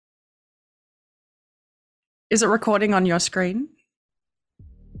Is it recording on your screen?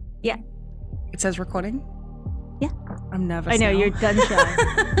 Yeah. It says recording? Yeah. I'm nervous. I know, now. you're gun shy.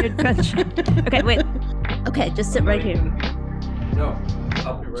 You're gun shy. Okay, wait. Okay, just sit right here. No,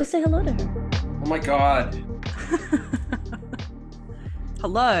 I'll be right. Just say hello to her. Oh my god.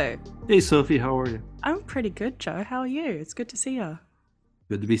 Hello. Hey Sophie, how are you? I'm pretty good, Joe. How are you? It's good to see you.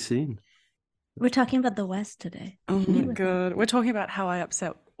 Good to be seen. We're talking about the West today. Oh my god. We're talking about how I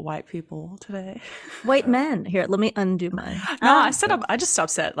upset white people today. White men. Here, let me undo mine. No, I just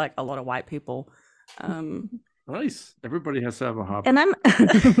upset like a lot of white people. Nice. Everybody has to have a hobby. And I'm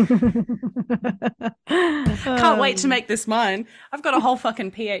Can't wait to make this mine. I've got a whole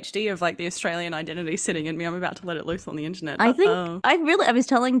fucking PhD of like the Australian identity sitting in me. I'm about to let it loose on the internet. I think I was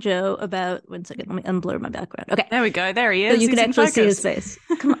telling Joe about 1 second, let me unblur my background. Okay. There we go. There he is. So you can He's in actually see his focus.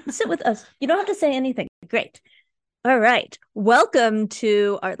 face. Come on, sit with us. You don't have to say anything. Great. All right. Welcome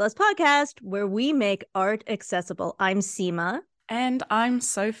to Artless Podcast, where we make art accessible. I'm Seema. And I'm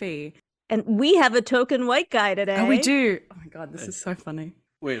Sophie. And we have a token white guy today. Oh, we do. Oh my god, this is so funny.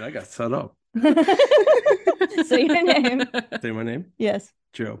 Wait, I got set up. Say your name. Say my name? Yes.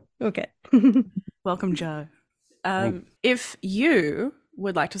 Joe. Okay. Welcome, Joe. Thanks. If you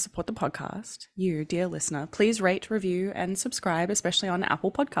would like to support the podcast, you, dear listener, please rate, review, and subscribe, especially on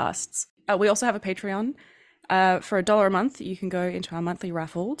Apple Podcasts. We also have a Patreon. For $1 a month, you can go into our monthly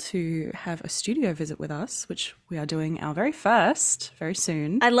raffle to have a studio visit with us, which we are doing our very first very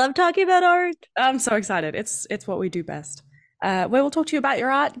soon. I love talking about art. I'm so excited. It's what we do best. Where we'll talk to you about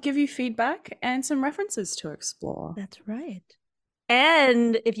your art, give you feedback, and some references to explore. That's right.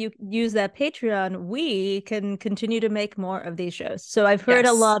 And if you use that Patreon, we can continue to make more of these shows. So I've heard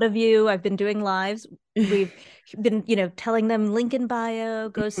a lot of you. I've been doing lives. We've been, telling them link in bio,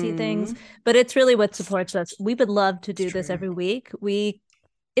 go see things. But it's really what supports us. We would love to do this every week.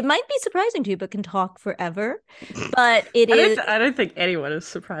 It might be surprising to you, but can talk forever. But I don't think anyone is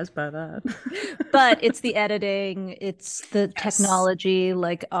surprised by that. But it's the editing, it's the technology,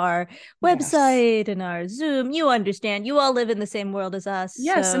 like our website and our Zoom. You understand. You all live in the same world as us.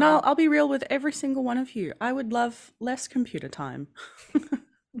 Yes, so... and I'll be real with every single one of you. I would love less computer time.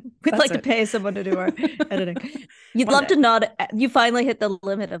 We'd like to pay someone to do our editing. You'd love to not. You finally hit the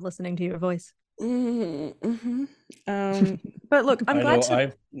limit of listening to your voice. Mm-hmm. But look, I'm glad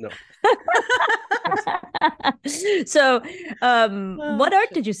to. No. So, what art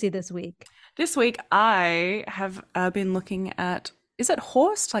did you see this week? This week, I have been looking at. Is it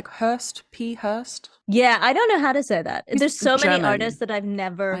Horst? Like Hurst? P. Hurst? Yeah, I don't know how to say that. There's so German. many artists that I've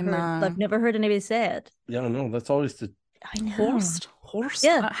never heard. I've never heard anybody say it. Yeah, no, that's always the. I know. Horst?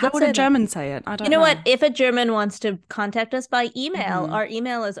 Yeah, how would a German say it? I don't know. You know what? If a German wants to contact us by email, our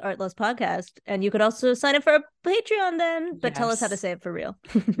email is Artless Podcast, and you could also sign up for a Patreon then. But tell us how to say it for real.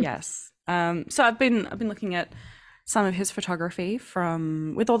 Yes. So I've been looking at some of his photography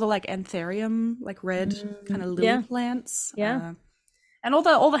with all the like anthurium, like red kind of lily plants. Yeah. And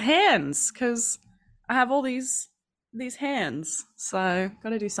all the hands, because I have all these hands, so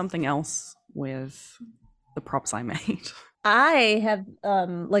got to do something else with the props I made. I have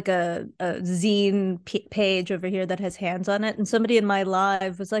like a zine page over here that has hands on it, and somebody in my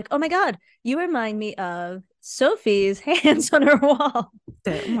live was like, "Oh my god, you remind me of Sophie's hands on her wall."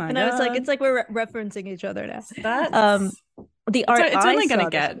 Oh my and god. I was like, "It's like we're referencing each other now." That's... the art it's only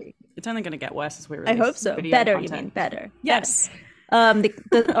going to get worse as we release. I hope so. Better, content. You mean better? Yes. Better.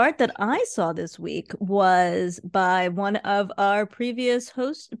 The art that I saw this week was by one of our previous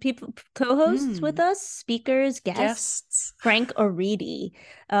co-hosts with us, speakers, guests. Frank O'Ready.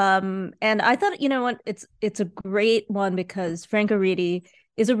 And I thought, you know what, it's a great one because Frank O'Ready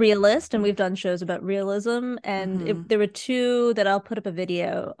is a realist, and we've done shows about realism. And there were two that I'll put up a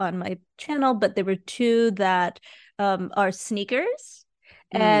video on my channel, but there were two that are sneakers.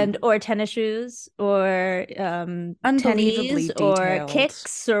 Or tennis shoes, or tennies, or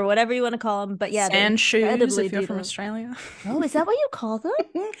kicks, or whatever you want to call them. But yeah, sand shoes if you're from Australia. Oh, is that what you call them?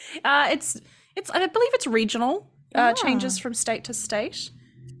 It's I believe it's regional. Changes from state to state.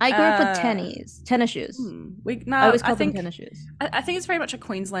 I grew up with tennis shoes. I always call them tennis shoes. I think it's very much a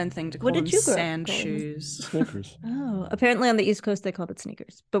Queensland thing to call them sand shoes. Sneakers. Oh, apparently on the East Coast they called it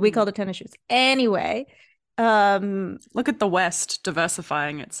sneakers, but we called it tennis shoes. Anyway. Look at the West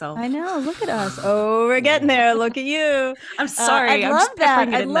diversifying itself. I know. Look at us. Oh, we're getting there. Look at you. I'm sorry. I love that.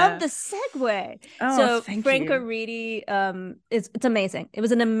 I love the segue. Oh, so thank Frank you. O'Ready, it's amazing. It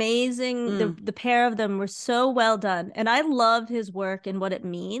was an amazing. The pair of them were so well done, and I love his work and what it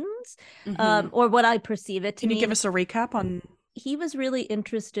means, or what I perceive it to mean. Can you give us a recap on he was really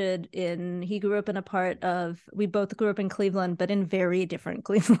interested in, he grew up in a part of, we both grew up in Cleveland, but in very different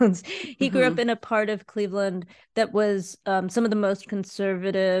Clevelands. He grew up in a part of Cleveland that was some of the most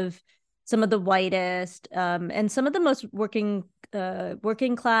conservative, some of the whitest, and some of the most working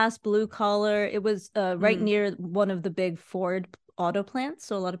class, blue collar. It was right near one of the big Ford auto plants,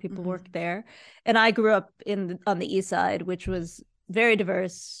 so a lot of people worked there. And I grew up on the east side, which was very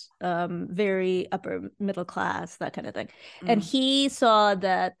diverse, very upper middle class, that kind of thing. And he saw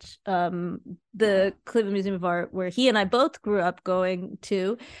that the Cleveland Museum of Art, where he and I both grew up going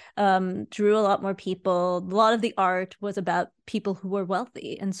to, drew a lot more people. A lot of the art was about people who were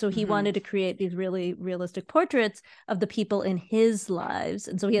wealthy. And so he wanted to create these really realistic portraits of the people in his lives.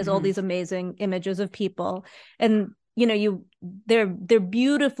 And so he has all these amazing images of people. And they're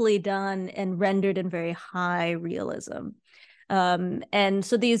beautifully done and rendered in very high realism. And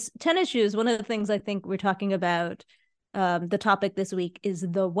so these tennis shoes, one of the things I think we're talking about, the topic this week is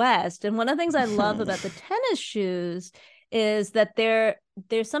the West. And one of the things I love about the tennis shoes is that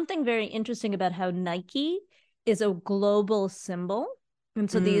there's something very interesting about how Nike is a global symbol.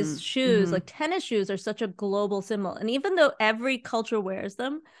 And so these shoes, like tennis shoes, are such a global symbol. And even though every culture wears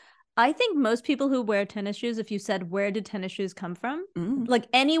them, I think most people who wear tennis shoes, if you said, where did tennis shoes come from? Like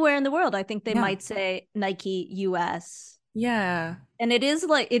anywhere in the world, I think they might say Nike US. Yeah. And it is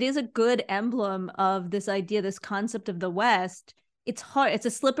a good emblem of this idea, this concept of the West. It's hard. It's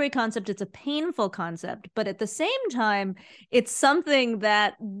a slippery concept. It's a painful concept. But at the same time, it's something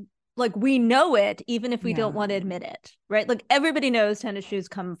that, like, we know it, even if we don't want to admit it, right? Like, everybody knows tennis shoes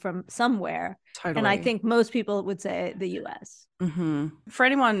come from somewhere. Totally. And I think most people would say the US. For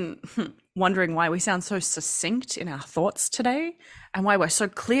anyone wondering why we sound so succinct in our thoughts today and why we're so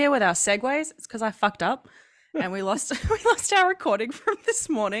clear with our segues, it's because I fucked up. And we lost our recording from this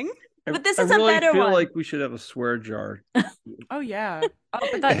morning. But this is a better one. I feel like we should have a swear jar. Oh yeah. Oh,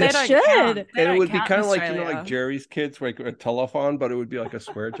 but they don't should. count. And it would be kind of like, like Jerry's kids, like a telephone, but it would be like a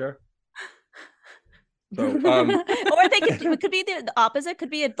swear jar. So, or it could be the opposite. Could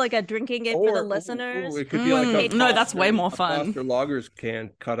be like a drinking it for the listeners. It could be like no, that's way more fun. Foster Loggers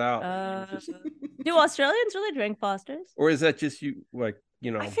can cut out. Do Australians really drink Fosters? Or is that just you, like? I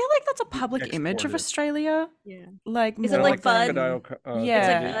feel like that's a public image of Australia. Yeah. Like, is it like Bud?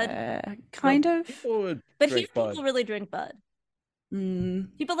 Yeah, like kind of. But here people really drink Bud.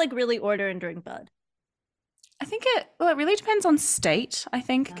 People like really order and drink Bud. I think it really depends on state, I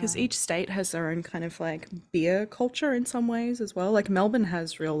think, because each state has their own kind of like beer culture in some ways as well. Like Melbourne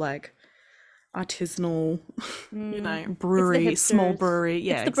has real like artisanal, brewery, small brewery.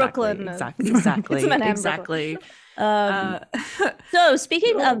 Yeah, it's the Brooklyn. Exactly. So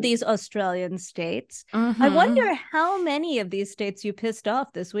speaking of these Australian states, I wonder how many of these states you pissed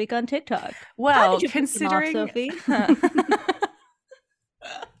off this week on TikTok. Well, considering Sophie?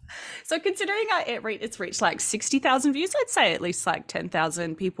 So considering it's reached like 60,000 views, I'd say at least like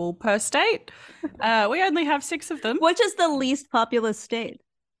 10,000 people per state. We only have 6 of them. Which is the least populous state?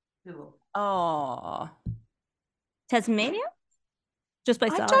 Oh, Tasmania? Just by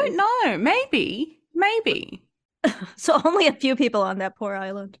size? I don't know. Maybe. So only a few people on that poor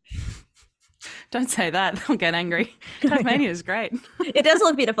island. Don't say that. I'll get angry. Tasmania is great. It does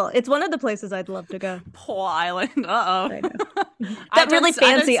look beautiful. It's one of the places I'd love to go. Poor island. Uh-oh. That really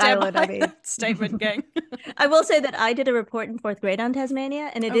fancy island, I mean. Statement, gang. I will say that I did a report in 4th grade on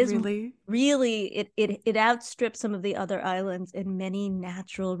Tasmania, and it is really it outstrips some of the other islands in many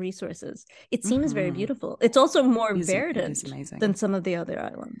natural resources. It seems very beautiful. It's also more verdant than some of the other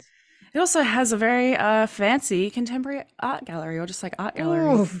islands. It also has a very fancy contemporary art gallery, or just like art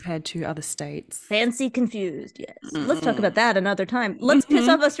gallery compared to other states. Fancy confused, yes. Let's talk about that another time. Let's piss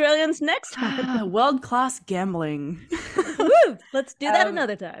off Australians next time. World-class gambling. Woo! Let's do that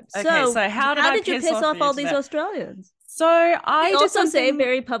another time. Okay, so how did you piss off all these Australians? So I also say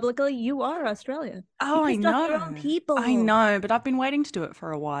very publicly, you are Australian. Oh, I know. Your own people. I know, but I've been waiting to do it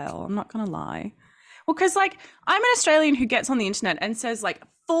for a while. I'm not going to lie. Well, because like I'm an Australian who gets on the internet and says like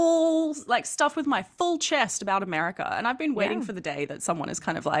full like stuff with my full chest about America, and I've been waiting for the day that someone is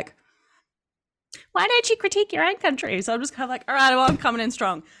kind of like, why don't you critique your own country? So I'm just kind of like, all right, well, I'm coming in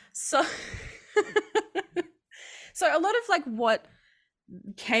strong. So a lot of like what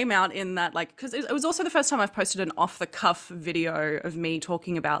came out in that, like, because it was also the first time I've posted an off the cuff video of me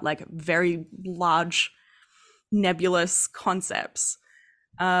talking about like very large nebulous concepts,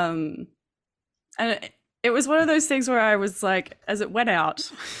 and it was one of those things where I was like, as it went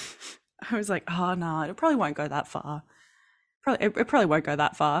out, I was like, oh no, it probably won't go that far. It probably won't go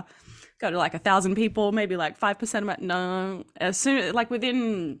that far. Go to like 1,000 people, maybe like 5% of it. No, as soon like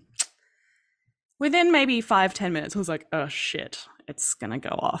within within maybe 5-10 minutes, I was like, oh shit, it's gonna go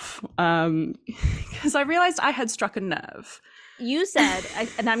off. Because I realized I had struck a nerve. You said,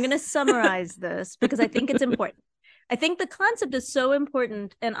 and I'm going to summarize this because I think it's important. I think the concept is so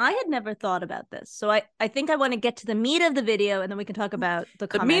important, and I had never thought about this. So I think I want to get to the meat of the video, and then we can talk about the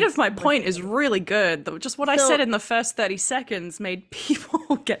comments. The meat of my point is really good. Just what I said in the first 30 seconds made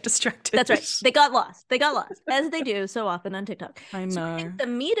people get distracted. That's right. They got lost, as they do so often on TikTok. I know. So I think the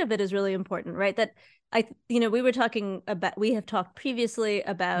meat of it is really important, right? That we have talked previously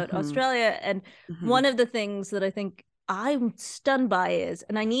about Australia, and one of the things that I think I'm stunned by is,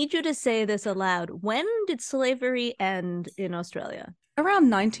 and I need you to say this aloud, when did slavery end in Australia? Around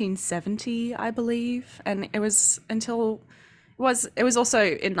 1970, I believe. And it was also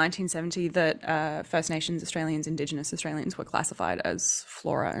in 1970 that First Nations Australians, Indigenous Australians were classified as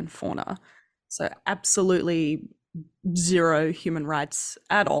flora and fauna. So absolutely zero human rights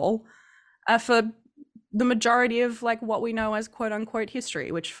at all for the majority of like what we know as quote unquote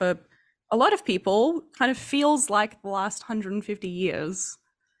history, which for a lot of people kind of feels like the last 150 years,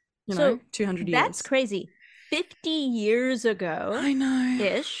 200 years. That's crazy. 50 years ago. I know.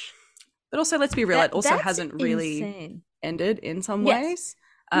 Ish. But also, let's be real, it also hasn't really ended in some ways.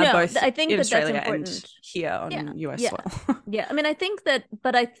 No, both I think in that Australia that's important. and here on US soil. Yeah, I mean, I think that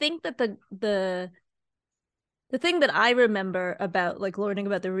the thing that I remember about like learning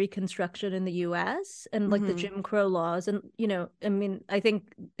about the Reconstruction in the US and like the Jim Crow laws, and I mean, I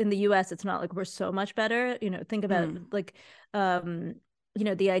think in the US it's not like we're so much better. Think about like the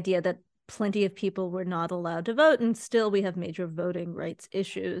idea that plenty of people were not allowed to vote, and still we have major voting rights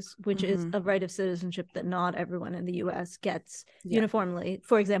issues, which is a right of citizenship that not everyone in the US gets uniformly.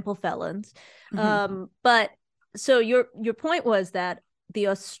 For example, felons. But so your point was that the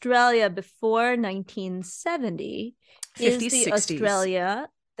Australia before 1970 is the 60s. Australia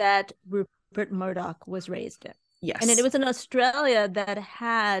that Rupert Murdoch was raised in. Yes. And it was an Australia that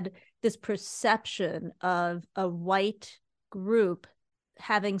had this perception of a white group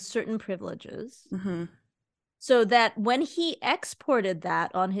having certain privileges. So that when he exported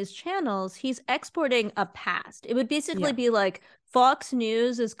that on his channels, he's exporting a past. It would basically be like Fox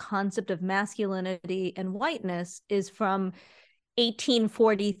News' concept of masculinity and whiteness is from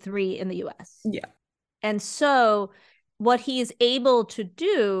 1843 in the US. Yeah. And so what he's able to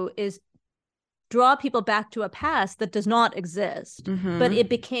do is draw people back to a past that does not exist, but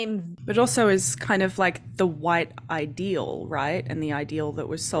it also is kind of like the white ideal, right? And the ideal that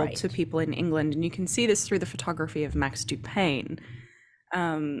was sold to people in England. And you can see this through the photography of Max Dupain,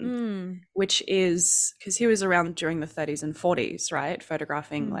 which is because he was around during the 30s and 40s, right?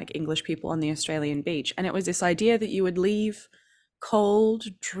 Photographing like English people on the Australian beach. And it was this idea that you would leave cold,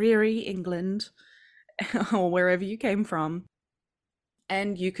 dreary England or wherever you came from,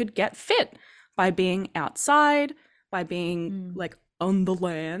 and you could get fit by being outside, by being like on the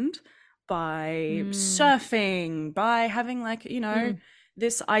land, by surfing, by having like,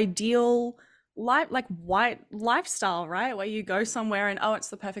 this ideal life, like white lifestyle, right? Where you go somewhere and, oh, it's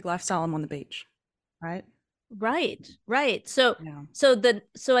the perfect lifestyle, I'm on the beach, right? Right. So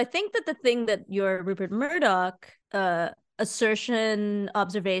I think that the thing that your Rupert Murdoch assertion,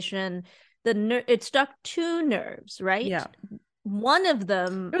 observation, it struck two nerves, right? Yeah. One of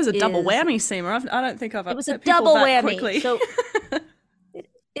them, it was a double whammy, Seema. I don't think I've it was a upset people double that whammy. Quickly. So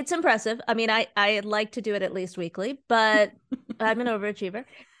it's impressive. I mean, I like to do it at least weekly, but I'm an overachiever.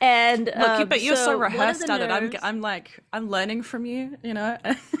 And look, but you're so rehearsed at it. I'm learning from you.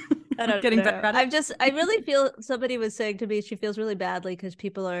 I'm getting better at it. I really feel, somebody was saying to me she feels really badly because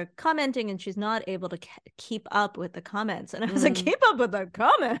people are commenting and she's not able to keep up with the comments. And I was like, keep up with the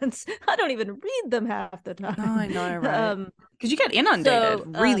comments? I don't even read them half the time. No, I know, right? Because you get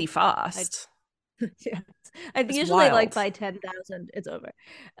inundated really fast. It's usually wild. Like by 10,000 it's over.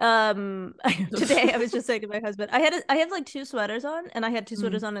 Today I was just saying to my husband, I had like two sweaters on, and I had two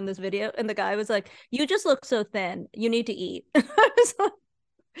sweaters on in this video, and the guy was like, you just look so thin, you need to eat. I was like,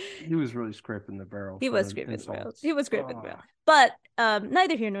 he was really scraping the barrel. He was scraping the barrel. But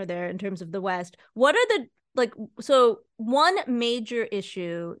neither here nor there in terms of the West. What are so one major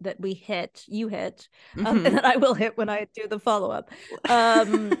issue that you hit, and that I will hit when I do the follow-up,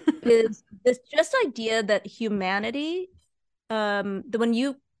 is this just idea that humanity, when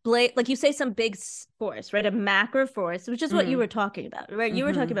you like you say some big force, right? A macro force, which is what you were talking about, right? You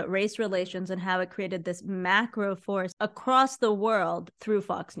were talking about race relations and how it created this macro force across the world through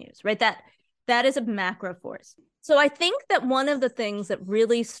Fox News, right? That is a macro force. So I think that one of the things that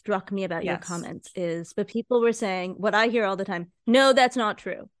really struck me about your comments is, but people were saying what I hear all the time, no, that's not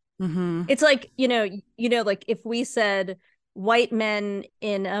true. It's like, like if we said white men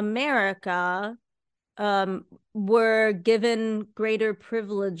in America were given greater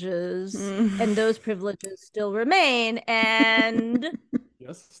privileges, and those privileges still remain. And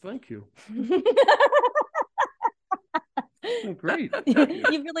yes, thank you. Oh, great.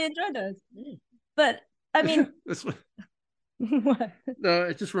 You really enjoyed those. But I mean, what? No,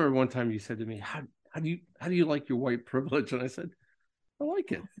 I just remember one time you said to me, how do you like your white privilege? And I said, I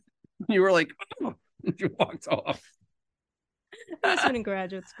like it. And you were like, oh, and you walked off. I was in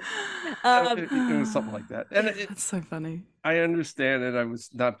graduate school. It was something like that. And that's so funny. I understand it. I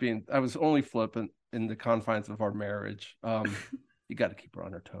was only flippant in the confines of our marriage. You got to keep her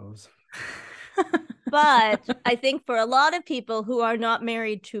on her toes. But I think for a lot of people who are not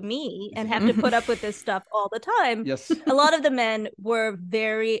married to me and have to put up with this stuff all the time, yes, a lot of the men were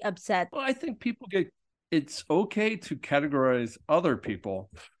very upset. Well, I think it's okay to categorize other people.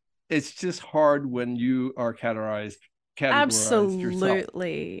 It's just hard when you are categorized absolutely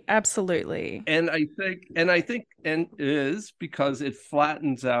yourself. Absolutely. And I think it is because it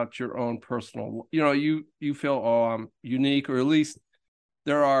flattens out your own personal, you feel, oh, I'm unique, or at least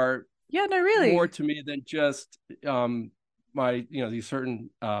there are really more to me than just my these certain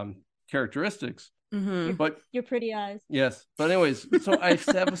characteristics. But your pretty eyes. Yes, but anyways, so I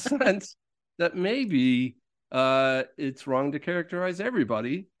have a sense that maybe it's wrong to characterize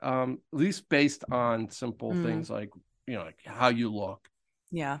everybody, at least based on simple things like like how you look.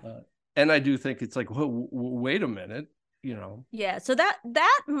 Yeah. And I do think it's like, wait a minute, Yeah, so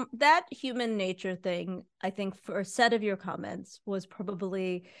that human nature thing, I think, for a set of your comments was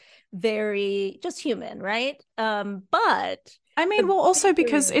probably very just human, right? But I mean, well, also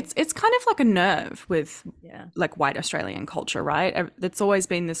because it's kind of like a nerve with like white Australian culture, right? It's always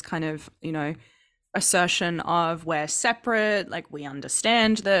been this kind of, assertion of we're separate, like we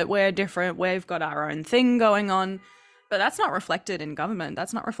understand that we're different, we've got our own thing going on. But that's not reflected in government.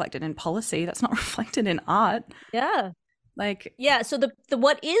 That's not reflected in policy. That's not reflected in art. Yeah. So the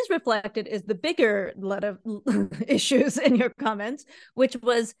what is reflected is the bigger lot of issues in your comments, which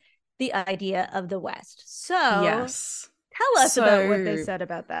was the idea of the West. So yes, tell us about what they said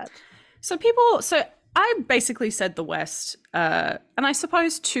about that. So I basically said the West, and I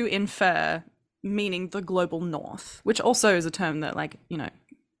suppose to infer meaning the global North, which also is a term that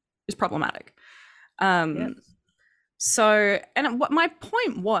is problematic. Yes. So, and what my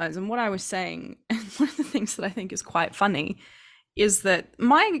point was, and what I was saying, and one of the things that I think is quite funny, is that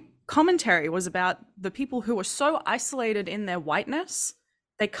my commentary was about the people who are so isolated in their whiteness,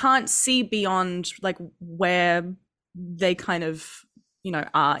 they can't see beyond like where they kind of,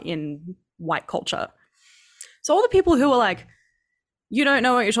 are in white culture. So all the people who were like, you don't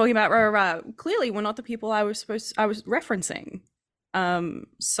know what you're talking about, rah, rah, rah, clearly were not the people I was referencing.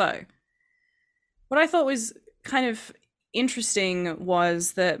 So what I thought was kind of interesting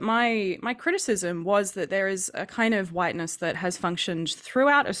was that my criticism was that there is a kind of whiteness that has functioned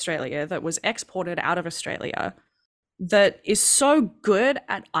throughout Australia, that was exported out of Australia, that is so good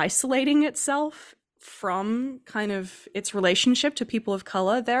at isolating itself from kind of its relationship to people of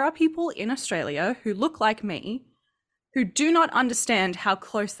color. There are people in Australia who look like me, who do not understand how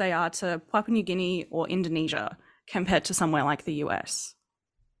close they are to Papua New Guinea or Indonesia compared to somewhere like the US.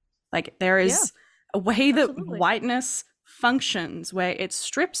 Like there is a way that whiteness functions where it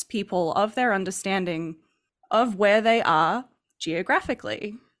strips people of their understanding of where they are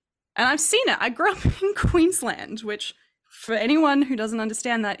geographically. And I've seen it. I grew up in Queensland, which for anyone who doesn't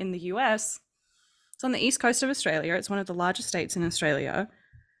understand that, in the US, it's on the east coast of Australia. It's one of the largest states in Australia.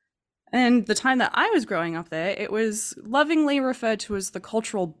 And the time that I was growing up there, it was lovingly referred to as the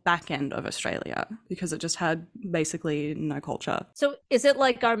cultural back end of Australia because it just had basically no culture. So is it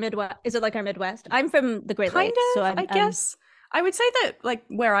like our Midwest? I'm from the Great Lakes. So I guess I would say that like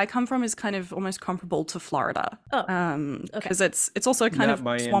where I come from is kind of almost comparable to Florida. Because it's also kind of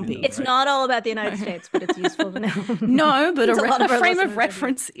swampy. It's not all about the United States, but it's useful to know. No, but a frame of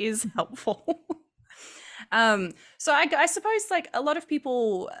reference is helpful. So I suppose like a lot of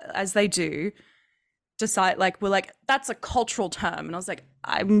people, as they do, decide we're like, that's a cultural term. And I was like,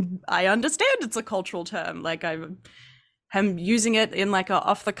 I understand it's a cultural term. Like I'm using it in like a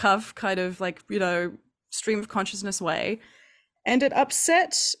off the cuff kind of like, stream of consciousness way. And it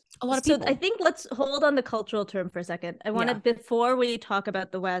upset a lot of people. So I think let's hold on the cultural term for a second. I want to, before we talk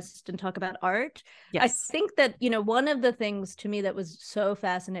about the West and talk about art, I think that, one of the things to me that was so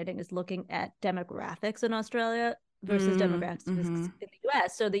fascinating is looking at demographics in Australia versus demographics in the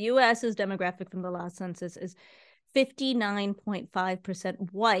US. So the US's demographic from the last census is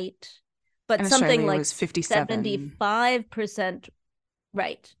 59.5% white, but and something Australia like was 57. 75%,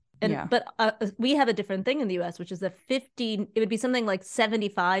 right. But we have a different thing in the US, which is that it would be something like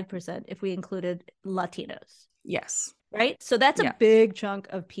 75% if we included Latinos. Yes. Right. So that's a big chunk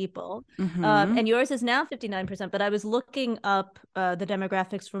of people. Mm-hmm. And yours is now 59%. But I was looking up the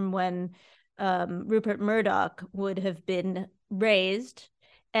demographics from when Rupert Murdoch would have been raised.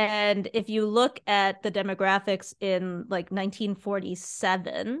 And if you look at the demographics in like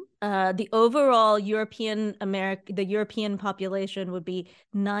 1947, the overall European population would be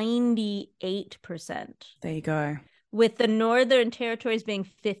 98%. There you go. With the Northern Territories being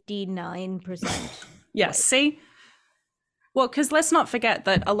 59%. Yes. See? Well, because let's not forget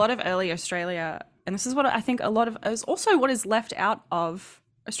that a lot of early Australia, and this is what I think is also what is left out of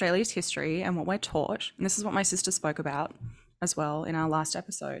Australia's history and what we're taught, and this is what my sister spoke about as well in our last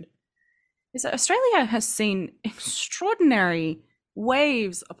episode, is that Australia has seen extraordinary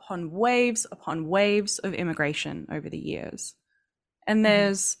waves upon waves upon waves of immigration over the years. And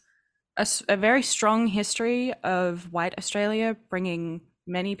there's a very strong history of white Australia bringing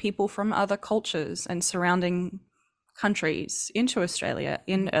many people from other cultures and surrounding countries into Australia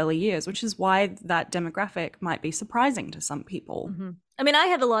in early years, which is why that demographic might be surprising to some people. I mean, I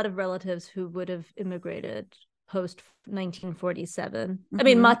have a lot of relatives who would have immigrated post 1947. I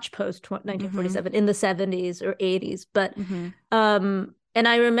mean, much post 1947 in the 70s or 80s. But and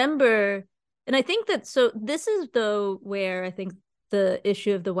I remember, and I think that, so this is though where I think the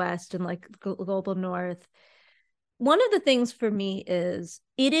issue of the West and like global North, one of the things for me is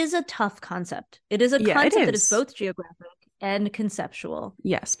it is a tough concept. It is a concept that is both geographic and conceptual.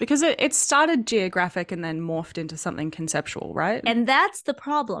 Yes, because it started geographic and then morphed into something conceptual, right? And that's the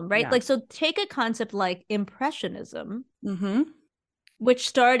problem, right? Like, so take a concept like Impressionism, which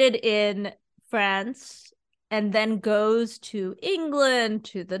started in France and then goes to England,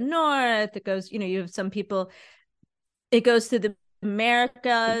 to the North. It goes, you have some people, it goes to the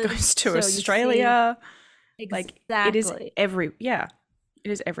Americas. It goes to Australia. Exactly. Like it is it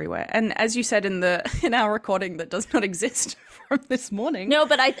is everywhere. And as you said in our recording that does not exist from this morning. No,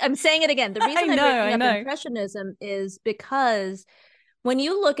 but I'm saying it again. The reason I'm bringing up Impressionism is because when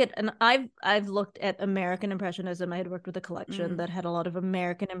you look at, and I've looked at American Impressionism. I had worked with a collection that had a lot of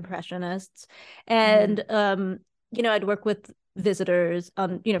American Impressionists, and I'd work with visitors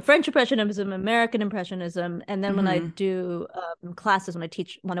on French Impressionism, American Impressionism, and then when I do classes, when I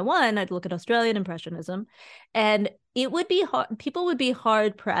teach 101, I'd look at Australian Impressionism, and it would be hard. People would be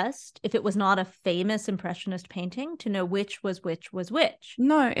hard pressed if it was not a famous Impressionist painting to know which was which.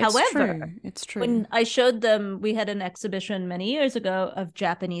 No, However, it's true. When I showed them, we had an exhibition many years ago of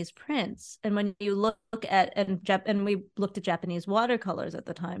Japanese prints, and when you look at and we looked at Japanese watercolors at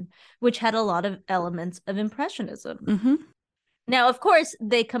the time, which had a lot of elements of Impressionism. Now, of course,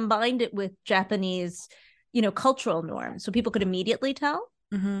 they combined it with Japanese, cultural norms, so people could immediately tell.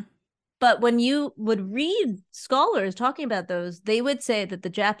 But when you would read scholars talking about those, they would say that the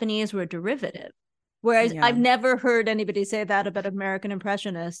Japanese were derivative. Whereas I've never heard anybody say that about American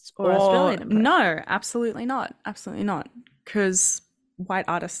Impressionists or Australian Impressionists. No, absolutely not. Absolutely not. Because white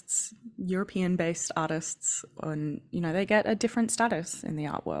artists, European-based artists, and they get a different status in the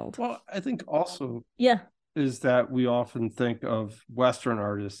art world. Well, I think also is that we often think of Western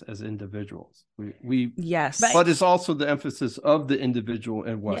artists as individuals. We yes, but it's also the emphasis of the individual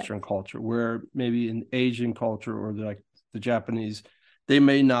in Western culture, where maybe in Asian culture or like the Japanese, they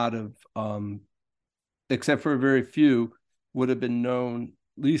may not have, except for a very few, would have been known,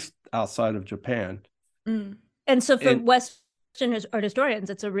 at least outside of Japan. And so for Western art historians,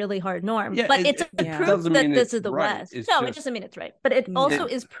 it's a really hard norm. But it's a proof that this is the West. It doesn't mean it's right. But it also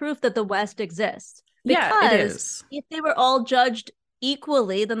is proof that the West exists. Because it is. If they were all judged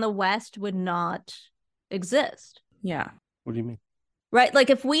equally, then the West would not exist. Yeah. What do you mean? Right? Like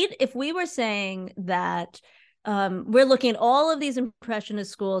if we were saying that we're looking at all of these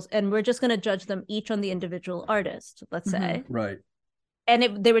Impressionist schools and we're just going to judge them each on the individual artist, let's say. Right.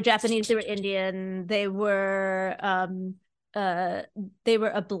 And they were Japanese, they were Indian, they were a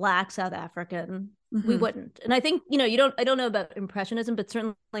Black South African. We wouldn't. And I think, I don't know about Impressionism, but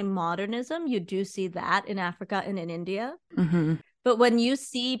certainly modernism, you do see that in Africa and in India. But when you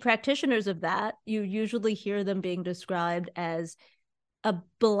see practitioners of that, you usually hear them being described as a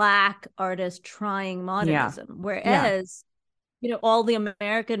Black artist trying modernism. Whereas, all the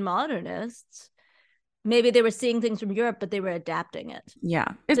American modernists, maybe they were seeing things from Europe, but they were adapting it. Yeah.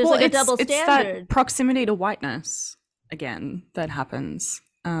 There's like a double standard. It's that proximity to whiteness, again, that happens.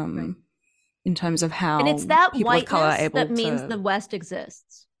 In terms of how, and it's that people of color are whiteness able that means the West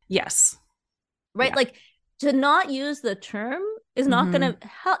exists. Yes. Right. Like to not use the term is not going to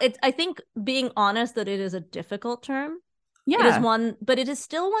help. I think being honest that it is a difficult term Yeah. It is one, but it is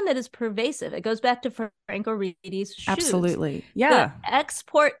still one that is pervasive. It goes back to Frank O'Ready's shoes. Absolutely. Yeah.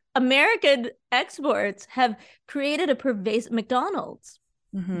 American exports have created a pervasive McDonald's.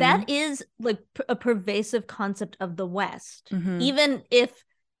 Mm-hmm. That is like a pervasive concept of the West. Mm-hmm. Even if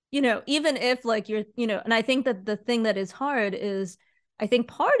like you're, and I think that the thing that is hard is, I think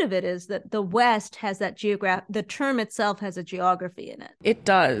part of it is that the West has that the term itself has a geography in it. It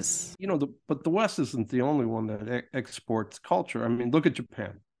does. But the West isn't the only one that exports culture. I mean, look at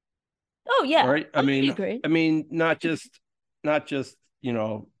Japan. Oh yeah. Right. I agree. Not just, but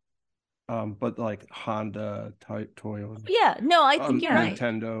like Honda, Toyota. Yeah. No, I think you're right.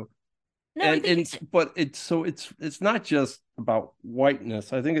 Nintendo. No, but it's not just about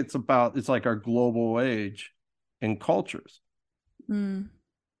whiteness. I think it's like our global age and cultures. Mm.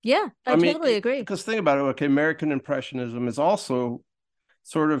 Yeah, I totally agree. Because think about it. Okay, American Impressionism is also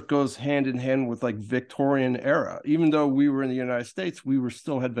sort of goes hand in hand with like Victorian era. Even though we were in the United States, we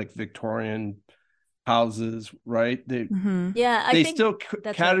still had like Victorian houses, right? They think still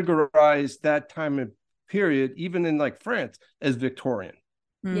categorize that time and period, even in like France, as Victorian.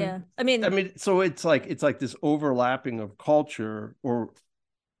 Yeah, so it's like this overlapping of culture, or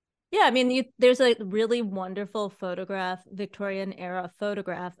yeah, there's a really wonderful Victorian era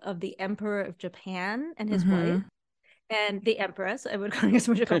photograph of the Emperor of Japan and his wife, and the Empress, I would call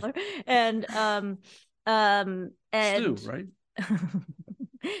her, and Sue, right?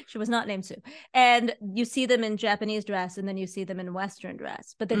 She was not named Sue. And you see them in Japanese dress, and then you see them in Western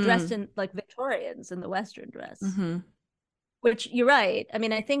dress, but they're dressed in like Victorians in the Western dress. Mm-hmm. Which you're right.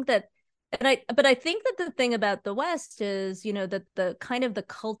 I think that, but I think that the thing about the West is, that the kind of the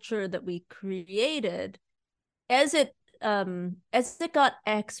culture that we created as it got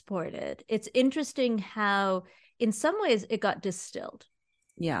exported, it's interesting how in some ways it got distilled.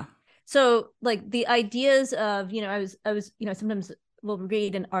 Yeah. So like the ideas of, I was, sometimes we'll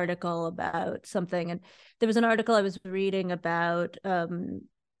read an article about something, and there was an article I was reading about,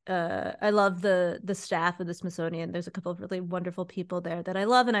 I love the staff of the Smithsonian. There's a couple of really wonderful people there that I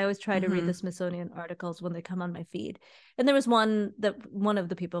love, and I always try to read the Smithsonian articles when they come on my feed. And there was one that one of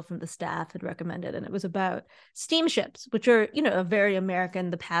the people from the staff had recommended, and it was about steamships, which are, a very American.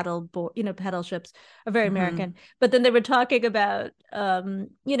 The paddle ships are very American. But then they were talking about,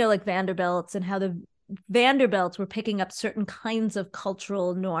 like Vanderbilts, and how the Vanderbilts were picking up certain kinds of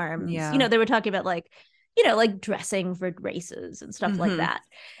cultural norms. Yeah. They were talking about like dressing for races and stuff like that.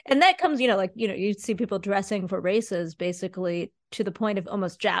 And that comes, you see people dressing for races basically to the point of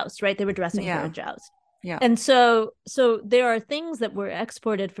almost joust, right? They were dressing for a joust. Yeah. And so there are things that were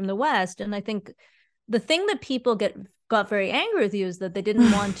exported from the West. And I think the thing that people got very angry with you is that they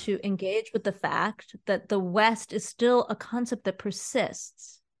didn't want to engage with the fact that the West is still a concept that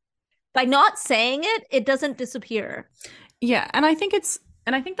persists. By not saying it, it doesn't disappear. Yeah. And I think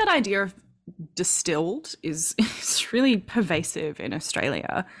that idea of distilled is really pervasive in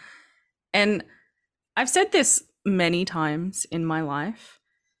Australia. And I've said this many times in my life,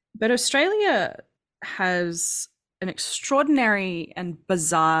 but Australia has an extraordinary and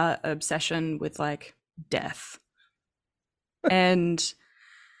bizarre obsession with like death. And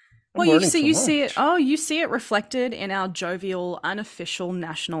you see it reflected in our jovial unofficial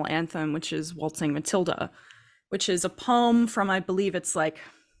national anthem, which is Waltzing Matilda, which is a poem from, I believe it's like,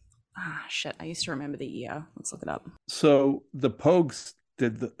 I used to remember the year. Let's look it up. So the Pogues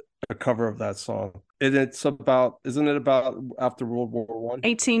did a cover of that song. And isn't it about after World War I?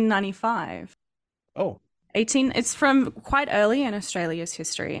 1895. Oh. It's from quite early in Australia's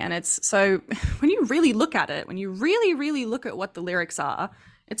history. And it's so when you really look at it, when you really, really look at what the lyrics are,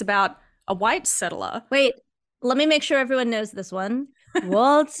 it's about a white settler. Wait, let me make sure everyone knows this one.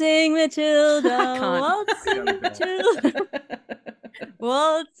 Waltzing Matilda, waltzing Matilda.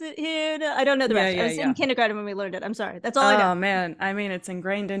 Waltz here. I don't know the rest. I was in kindergarten when we learned it. I'm sorry. That's all I know. Oh man, it's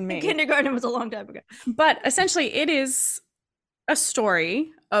ingrained in me. Kindergarten was a long time ago. But essentially, it is a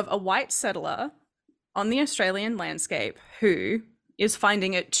story of a white settler on the Australian landscape who is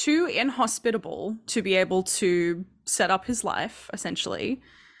finding it too inhospitable to be able to set up his life, essentially.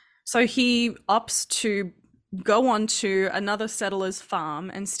 So he opts to go onto another settler's farm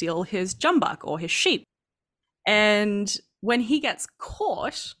and steal his jumbuck or his sheep. And when he gets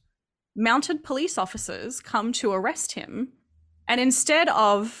caught, mounted police officers come to arrest him. And instead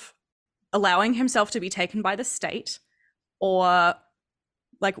of allowing himself to be taken by the state or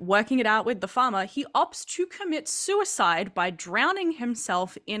like working it out with the farmer, he opts to commit suicide by drowning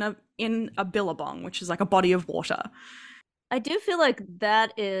himself in a billabong, which is like a body of water. I do feel like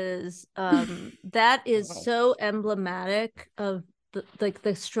that is so emblematic of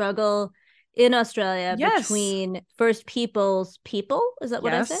the struggle in Australia between First Peoples people. Is that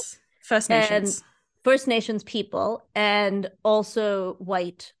what I said? First Nations. And First Nations people, and also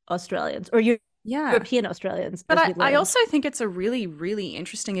white Australians or European Australians. But I also think it's a really, really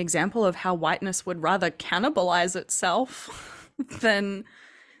interesting example of how whiteness would rather cannibalize itself than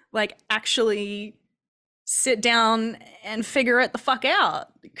like actually sit down and figure it the fuck out.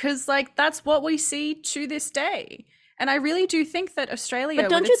 Because like that's what we see to this day. And I really do think that Australia. But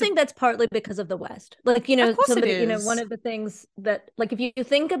don't you think that's partly because of the West? Like, you know, somebody, you know, one of the things that, like, if you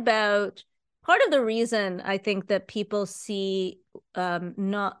think about part of the reason I think that people see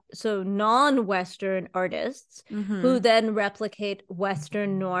non-Western artists who then replicate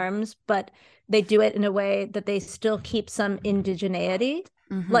Western norms, but they do it in a way that they still keep some indigeneity,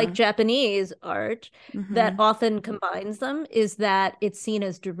 like Japanese art that often combines them, is that it's seen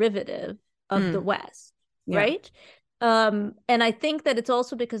as derivative of the West, right? And I think that it's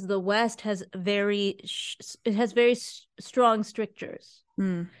also because the West has very strong strictures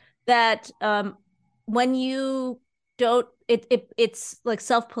that when you don't, it's like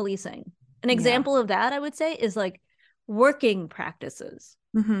self-policing. An example of that, I would say, is like working practices.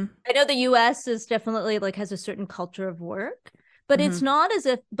 I know the US is definitely like has a certain culture of work, but it's not as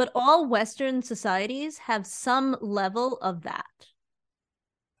if, but all Western societies have some level of that.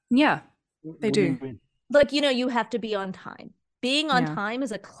 Yeah, they do. Like, you know, you have to be on time. Being on time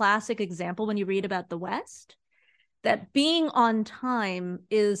is a classic example when you read about the West, that being on time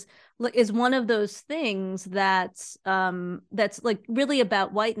is one of those things that's like really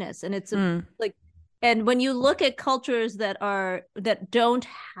about whiteness. And it's like, and when you look at cultures that don't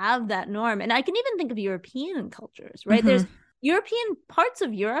have that norm, and I can even think of European cultures, right? There's European parts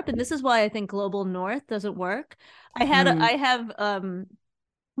of Europe, and this is why I think global North doesn't work. We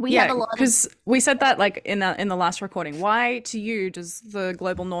have a lot because we said that like in the last recording. Why to you does the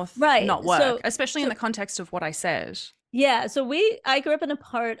global North not work, especially in the context of what I said? Yeah, so I grew up in a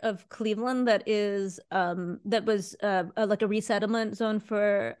part of Cleveland that is that was like a resettlement zone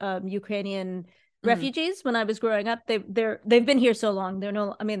for Ukrainian refugees. When I was growing up, they've been here so long.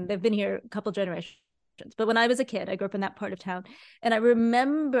 They've been here a couple generations. But when I was a kid, I grew up in that part of town, and I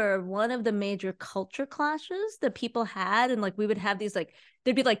remember one of the major culture clashes that people had, and like we would have these like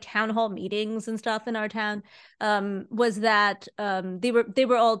there'd be like town hall meetings and stuff in our town. Was that they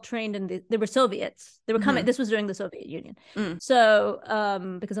were all trained in they were Soviets. They were coming. This was during the Soviet Union. So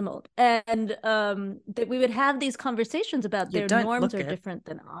because I'm old, and that we would have these conversations about their norms are different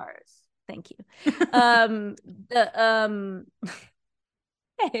than ours. Thank you.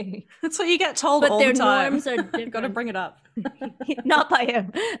 Hey. That's what you get told all the time. But their norms are different. You got to bring it up. Not by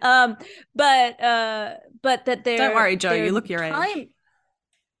him. But that they're... Don't worry, Joe. You look your age.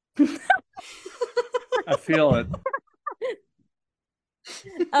 I feel it.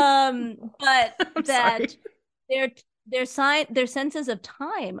 But that their senses of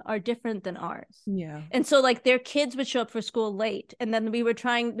time are different than ours. Yeah. And so like their kids would show up for school late, and then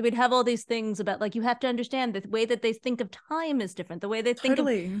we'd have all these things about like, you have to understand the way that they think of time is different, the way they think of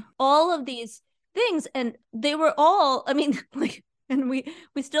all of these things. And they were all, I mean, like, and we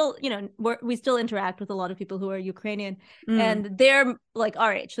still, you know, we still interact with a lot of people who are Ukrainian, and they're like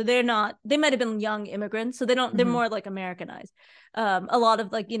our age. So they might have been young immigrants. So they're more like Americanized. A lot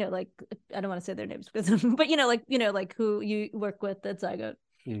of like, you know, like, I don't want to say their names, but you know, like who you work with at Zygote.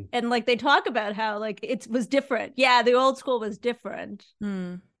 And like, they talk about how like, it was different. Yeah. The old school was different.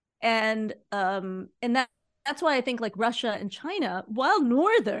 And that's why I think like Russia and China, while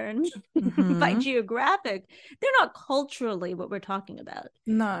northern by geographic, they're not culturally what we're talking about.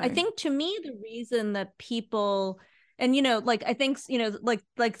 No. I think to me, the reason that people, and, you know, like, I think, you know, like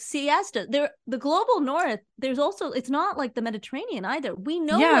siesta, the global North, there's also, it's not like the Mediterranean either. We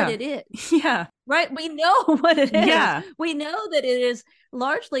know what it is. Yeah. Right. We know what it is. Yeah. We know that it is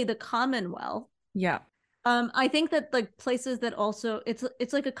largely the Commonwealth. Yeah. I think that like places that also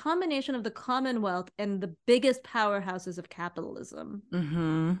it's like a combination of the Commonwealth and the biggest powerhouses of capitalism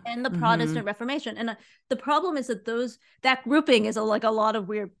and the Protestant Reformation. And the problem is that that grouping is like a lot of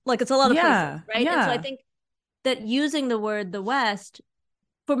weird, like it's a lot of places, right? Yeah. And so I think that using the word the West,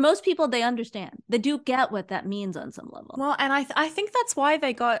 for most people, they understand. They do get what that means on some level. Well, and I think that's why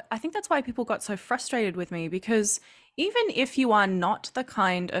people got so frustrated with me, because even if you are not the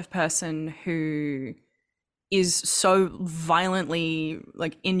kind of person who is so violently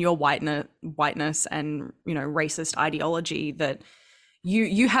like in your whiteness and, you know, racist ideology that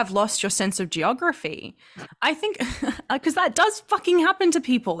you have lost your sense of geography, I think, because that does fucking happen to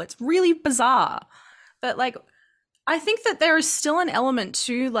people. It's really bizarre. But like, I think that there is still an element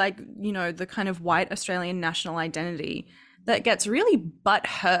to like, you know, the kind of white Australian national identity that gets really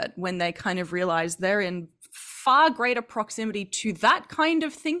butthurt when they kind of realize they're in far greater proximity to that kind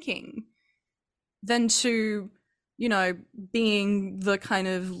of thinking than to, you know, being the kind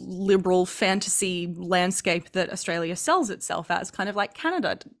of liberal fantasy landscape that Australia sells itself as, kind of like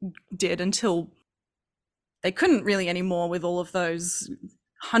Canada did until they couldn't really anymore, with all of those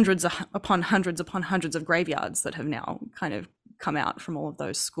hundreds upon hundreds of graveyards that have now kind of come out from all of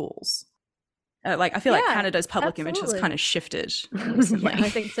those schools. Like, I feel like Canada's public image has kind of shifted recently. Yeah, I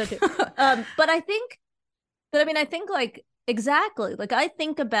think so too. But I think like, exactly, like, I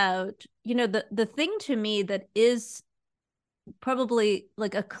think about, you know, the thing to me that is probably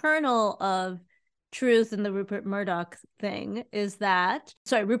like a kernel of truth in the Rupert Murdoch thing is that,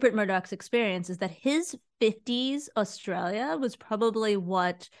 Rupert Murdoch's experience is that his 50s Australia was probably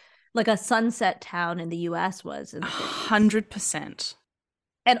what like a sunset town in the US was in the 50s. 100%.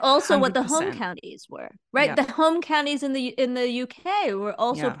 And also 100%. What the home counties were, right? Yeah. The home counties in the UK were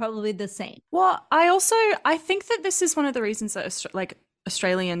also probably the same. Well, I think that this is one of the reasons that like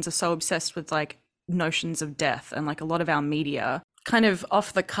Australians are so obsessed with like notions of death, and like a lot of our media kind of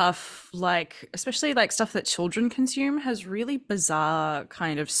off the cuff, like especially like stuff that children consume, has really bizarre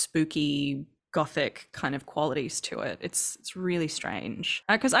kind of spooky gothic kind of qualities to it. It's really strange,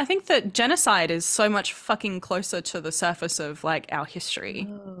 because I think that genocide is so much fucking closer to the surface of like our history.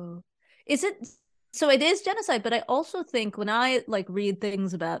 Oh. Is it? So it is genocide, but I also think when I like read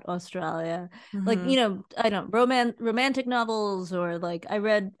things about Australia, like, you know, I don't romantic novels, or like I've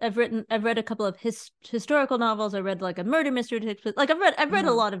read a couple of historical novels. I read like a murder mystery, like I've read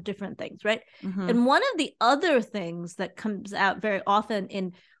a lot of different things, right? And one of the other things that comes out very often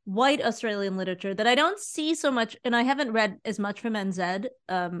in white Australian literature that I don't see so much, and I haven't read as much from NZ.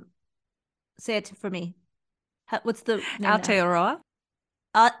 Say it for me. What's the name? Aotearoa.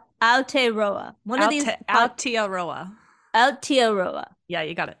 Aotearoa. One of these. Aotearoa. Aotearoa. Yeah,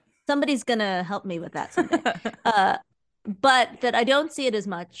 you got it. Somebody's gonna help me with that someday. But that I don't see it as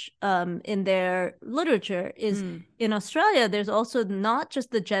much in their literature is in Australia. There's also not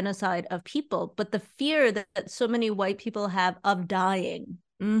just the genocide of people, but the fear that so many white people have of dying.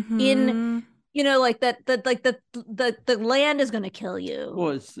 In, you know, like that like the land is going to kill you. Well,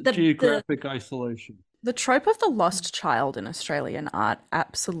 it's geographic isolation. The trope of the lost child in Australian art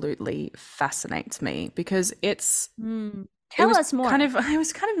absolutely fascinates me, because it's tell us more. It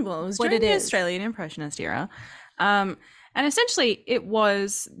was during the Australian Impressionist era, and essentially it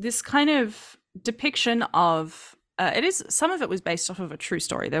was this kind of depiction of some of it was based off of a true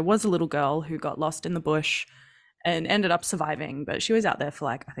story. There was a little girl who got lost in the bush and ended up surviving, but she was out there for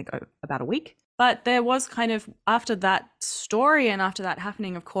like, I think, about a week. But there was kind of, after that story and after that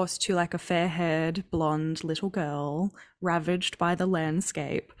happening, of course, to like a fair-haired, blonde little girl ravaged by the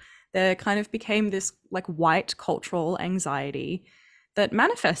landscape, there kind of became this like white cultural anxiety that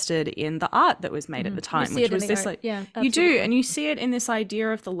manifested in the art that was made at the time, which was this like, you do, and you see it in this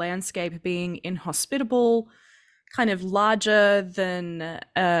idea of the landscape being inhospitable, kind of larger than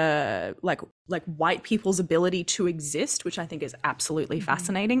like white people's ability to exist, which I think is absolutely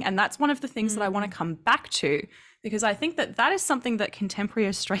fascinating. And that's one of the things that I want to come back to, because I think that is something that contemporary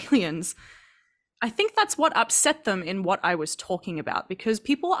Australians, I think that's what upset them in what I was talking about, because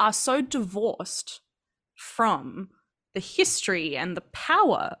people are so divorced from the history and the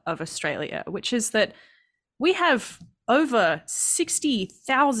power of Australia, which is that we have over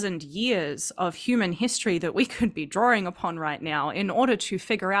 60,000 years of human history that we could be drawing upon right now in order to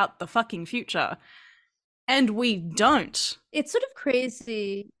figure out the fucking future. And we don't. It's sort of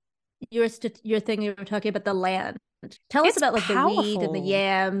crazy, your thing you were talking about the land. Tell us about like powerful. The wheat and the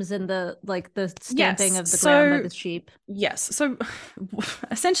yams and the like the stamping of the ground by the sheep. Yes. So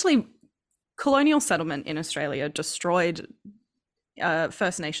essentially, colonial settlement in Australia destroyed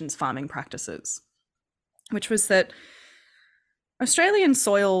First Nations farming practices, which was that Australian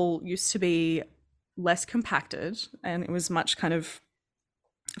soil used to be less compacted and it was much kind of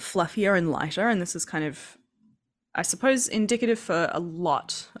fluffier and lighter. And this is kind of, I suppose, indicative for a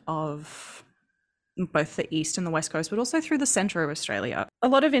lot of both the east and the west coast, but also through the centre of Australia. A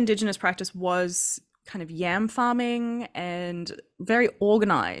lot of Indigenous practice was kind of yam farming and very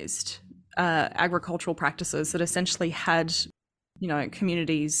organised agricultural practices that essentially had, you know,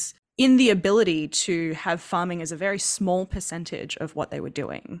 communities in the ability to have farming as a very small percentage of what they were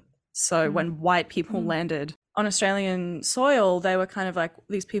doing. So when white people landed on Australian soil, they were kind of like,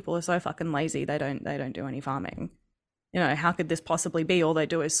 these people are so fucking lazy, they don't do any farming. how could this possibly be? All they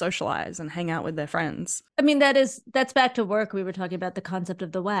do is socialize and hang out with their friends. I mean, that's back to work. We were talking about the concept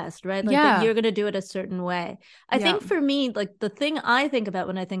of the West, right? Like that you're going to do it a certain way. I think for me, like the thing I think about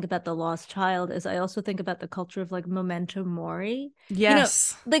when I think about the lost child is I also think about the culture of like memento mori.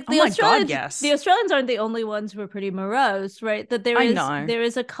 Yes. Like the Australians, the Australians aren't the only ones who are pretty morose, right? That there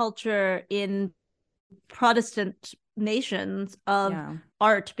is a culture in Protestant nations of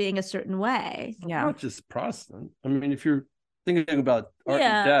art being a certain way. Not just Protestant. I mean, if you're thinking about art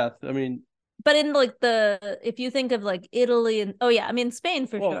and death, I mean, but in like if you think of like Italy and Spain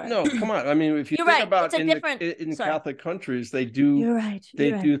for sure. No, come on. I mean, if you think about in Catholic countries, they do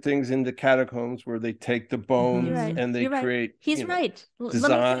do things in the catacombs where they take the bones and they create. He's right.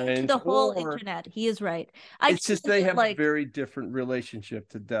 Designs. Let me the whole internet. He is right. It's just they have a very different relationship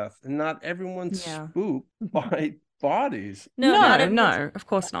to death, and not everyone's spooked by bodies. No, of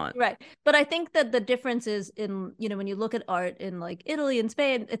course not. Right. But I think that the difference is in, when you look at art in like Italy and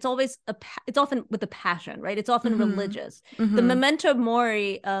Spain, it's often with a passion, right? It's often religious. The memento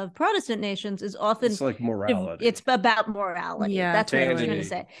mori of Protestant nations is often it's like morality. It's about morality. That's what I was trying to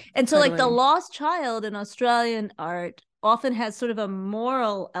say. And so like the lost child in Australian art often has sort of a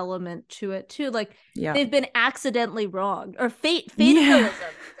moral element to it too. Like they've been accidentally wronged or fatalism.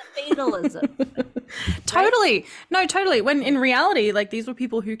 Fatalism. Totally. Right? No, totally. When in reality, like these were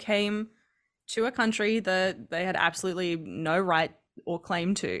people who came to a country that they had absolutely no right or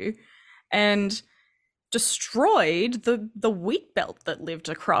claim to and destroyed the wheat belt that lived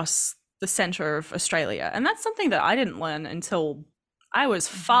across the center of Australia. And that's something that I didn't learn until I was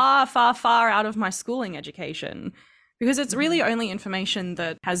far, far, far out of my schooling education, because it's really only information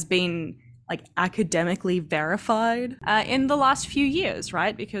that has been like academically verified in the last few years,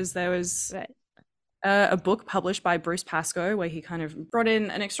 right? Because there was a book published by Bruce Pascoe where he kind of brought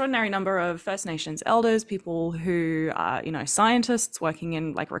in an extraordinary number of First Nations elders, people who are, scientists working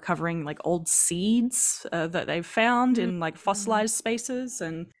in like recovering like old seeds that they've found in like fossilized spaces,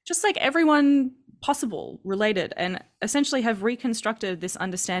 and just like everyone possible related, and essentially have reconstructed this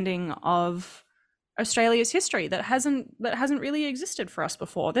understanding of Australia's history that hasn't really existed for us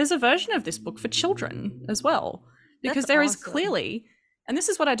before. There's a version of this book for children as well, because there is clearly, and this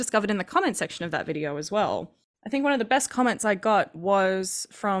is what I discovered in the comment section of that video as well. I think one of the best comments I got was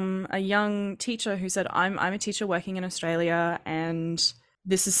from a young teacher who said, I'm a teacher working in Australia, and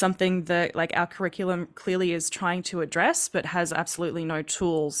this is something that like our curriculum clearly is trying to address, but has absolutely no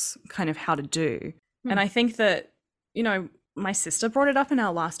tools kind of how to do. And I think that, my sister brought it up in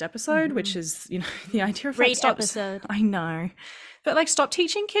our last episode, which is, the idea of great episode. I know, but like stop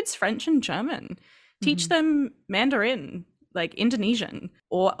teaching kids French and German, teach them Mandarin, like Indonesian,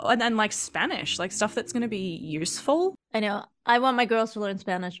 and then like Spanish, like stuff that's going to be useful. I know. I want my girls to learn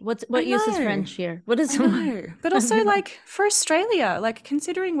Spanish. What use is French here? What is? I know. But also like for Australia, like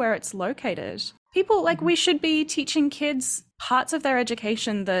considering where it's located, people like we should be teaching kids parts of their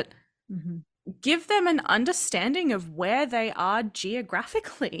education that give them an understanding of where they are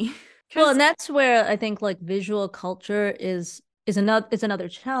geographically. Well, and that's where I think like visual culture is another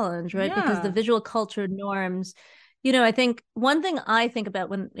challenge, right? Because the visual culture norms, I think one thing I think about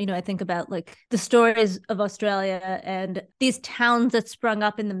when, I think about like the stories of Australia and these towns that sprung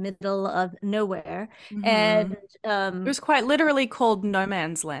up in the middle of nowhere. And it was quite literally called No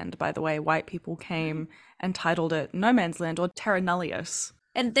Man's Land, by the way. White people came and titled it No Man's Land or Terra Nullius.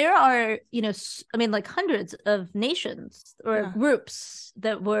 And there are, like hundreds of nations or groups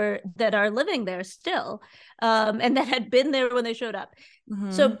that are living there still, and that had been there when they showed up.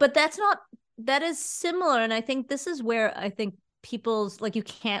 So, but that is similar. And I think this is where I think people's, like, you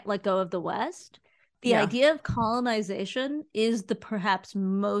can't let go of the West. The idea of colonization is the perhaps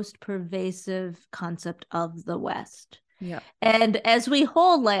most pervasive concept of the West. Yeah. And as we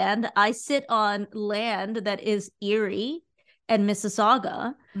hold land, I sit on land that is Erie and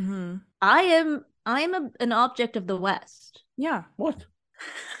Mississauga. I am an object of the West. Yeah. What?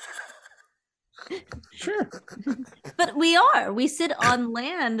 Sure. But we sit on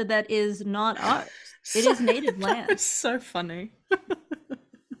land that is not ours. It is native land. It's so funny.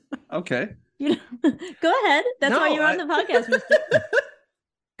 Okay. Go ahead. That's why you're on the podcast, Mr.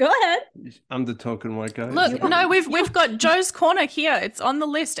 Go ahead. I'm the token white guy. Look, no, we've got Joe's Corner here. It's on the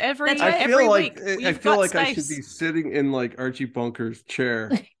list every week. I feel like I should be sitting in like Archie Bunker's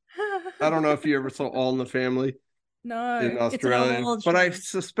chair. I don't know if you ever saw All in the Family. No, in Australia, but I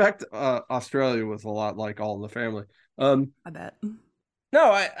suspect Australia was a lot like All in the Family. I bet.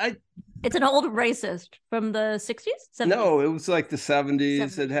 No, it's an old racist from the 60s? 70s? No, it was like the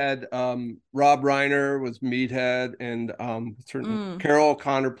 70s. It had Rob Reiner was Meathead, and Carol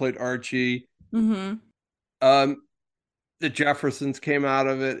O'Connor played Archie. the Jeffersons came out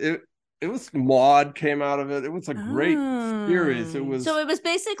of it. It was Maude came out of it. It was a great series. It was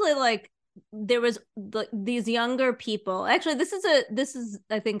basically like there was these younger people. Actually, this is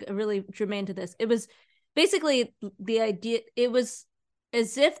I think really germane to this. It was basically the idea. It was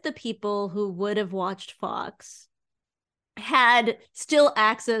as if the people who would have watched Fox had still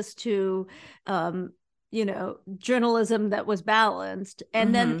access to journalism that was balanced,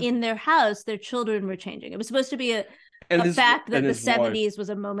 and then in their house their children were changing. It was supposed to be a fact that the 70s was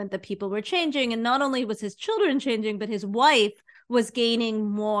a moment that people were changing, and not only was his children changing, but his wife was gaining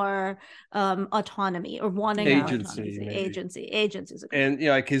more autonomy or wanting agency. And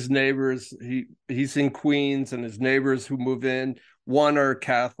like his neighbors, he's in Queens, and his neighbors who move in, one are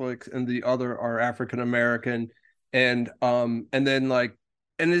Catholics and the other are African American, and then like,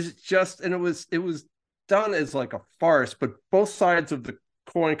 and it was done as like a farce, but both sides of the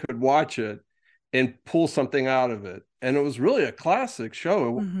coin could watch it and pull something out of it, and it was really a classic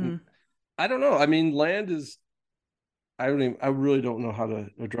show. I don't know. I mean, Land is. I really don't know how to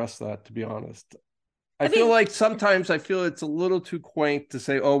address that, to be honest. I feel like sometimes it's a little too quaint to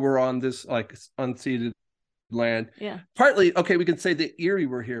say, oh, we're on this like unceded land. Yeah. Partly, okay, we can say the Erie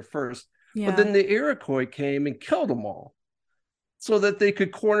were here first, but then the Iroquois came and killed them all so that they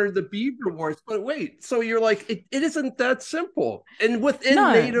could corner the Beaver Wars. But wait, so you're like, it isn't that simple. And within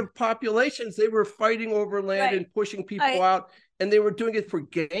native populations, they were fighting over land and pushing people out, and they were doing it for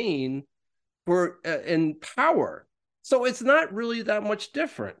gain, and power. So it's not really that much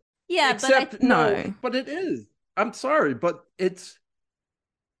different. Yeah, but it is. I'm sorry, but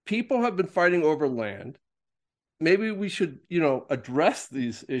people have been fighting over land. Maybe we should, address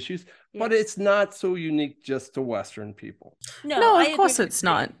these issues, but it's not so unique just to Western people. No, of course it's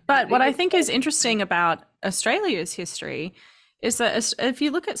not. But what I think is interesting about Australia's history is that if you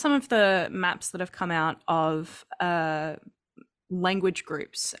look at some of the maps that have come out of language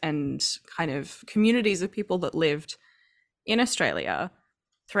groups and kind of communities of people that lived in Australia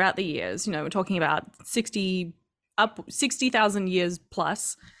throughout the years, we're talking about 60,000 years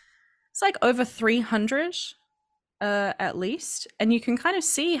plus. It's like over 300 at least. And you can kind of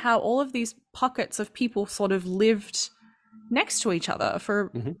see how all of these pockets of people sort of lived next to each other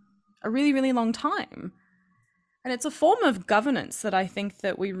for a really, really long time. And it's a form of governance that I think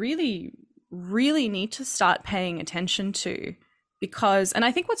that we really, really need to start paying attention to. And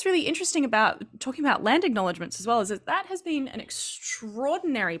I think what's really interesting about talking about land acknowledgements as well is that has been an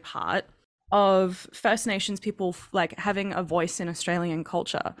extraordinary part of First Nations people like having a voice in Australian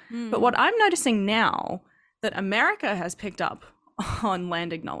culture. But what I'm noticing now that America has picked up on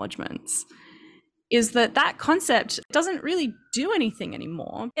land acknowledgements is that concept doesn't really do anything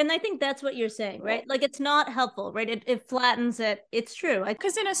anymore. And I think that's what you're saying, right? Like, it's not helpful, right? It flattens it. It's true.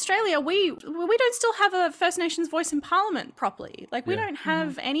 Because in Australia, we don't still have a First Nations voice in Parliament properly. Like, we don't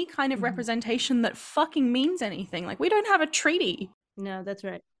have any kind of representation that fucking means anything. Like, we don't have a treaty. No, that's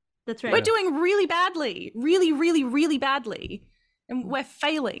right. That's right. We're doing really badly. Really, really, really badly. And we're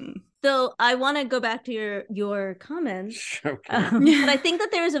failing. So I want to go back to your comments. Okay. But I think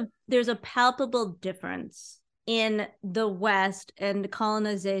that there's a palpable difference in the West and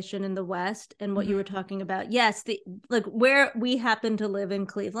colonization in the West and what you were talking about. Yes, where we happen to live in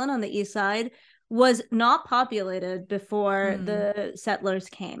Cleveland on the east side was not populated before the settlers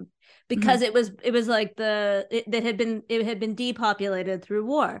came, because it was like it had been depopulated through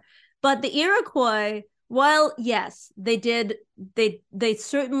war. But the Iroquois, while yes, they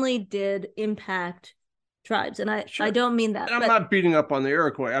certainly did impact tribes, and I don't mean that. And I'm not beating up on the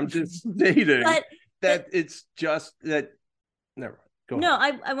Iroquois. I'm just stating that it's just that. Never. Go ahead. No,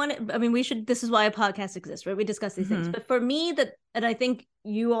 I want to. I mean, we should. This is why a podcast exists, right? We discuss these things. But for me, and I think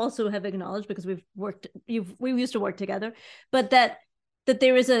you also have acknowledged, because we used to work together, but that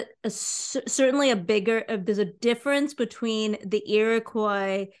there is certainly there's a difference between the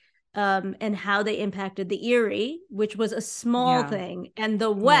Iroquois and how they impacted the Erie, which was a small thing, and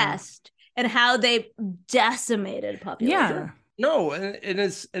the West and how they decimated population. Yeah. No, and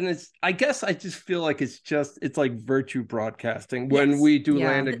it's I guess I just feel like it's like virtue broadcasting when we do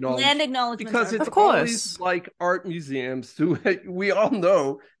land acknowledgement, because it's always like art museums who we all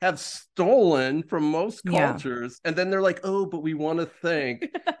know have stolen from most cultures, and then they're like, oh, but we want to think,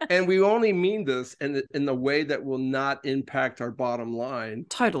 and we only mean this in the way that will not impact our bottom line.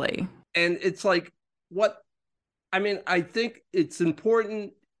 Totally. And it's like, what? I mean, I think it's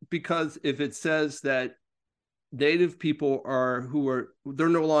important, because if it says that Native people they're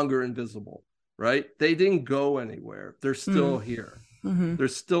no longer invisible, right? They didn't go anywhere. They're still here. They're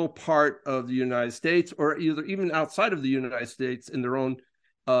still part of the United States, or even outside of the United States in their own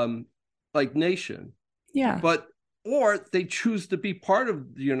like nation. Yeah. But or they choose to be part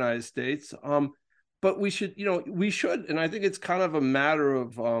of the United States. But we should, and I think it's kind of a matter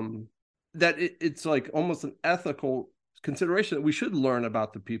of that it's like almost an ethical consideration that we should learn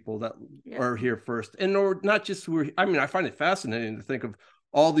about the people that are here first, and or not just I find it fascinating to think of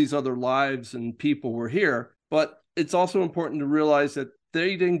all these other lives and people were here, but it's also important to realize that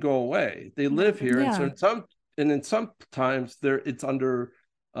they didn't go away. They live here, and so sometimes it's under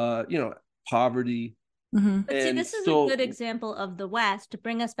poverty. Mm-hmm. But see, this is a good example of the West to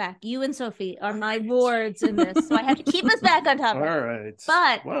bring us back. You and Sophie are my wards in this, so I have to keep us back on topic. All right,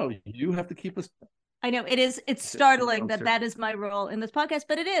 but you have to keep us. I know it's startling that is my role in this podcast,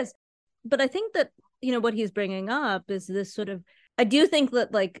 but it is. But I think that what he's bringing up is this sort of. I do think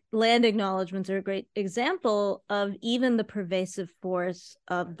that like land acknowledgements are a great example of even the pervasive force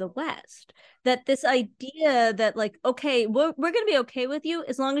of the West. That this idea that like, okay, we're going to be okay with you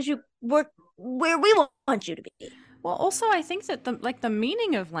as long as you work where we want you to be. Well, also, I think that the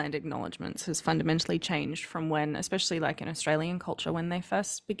meaning of land acknowledgements has fundamentally changed from when, especially like in Australian culture, when they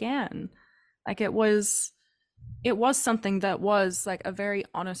first began. Like it was something that was like a very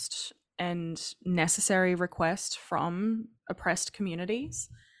honest and necessary request from oppressed communities.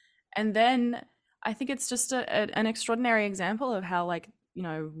 And then I think it's just an extraordinary example of how like,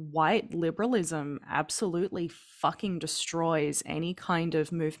 white liberalism absolutely fucking destroys any kind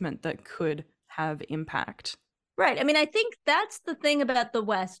of movement that could have impact. Right. I mean, I think that's the thing about the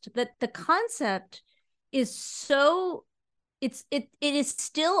West, that the concept is so it is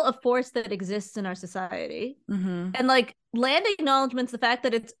still a force that exists in our society. Mm-hmm. And like land acknowledgements, the fact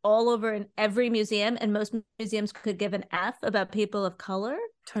that it's all over in every museum, and most museums could give an F about people of color,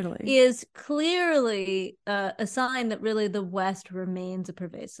 totally, is clearly a sign that really the West remains a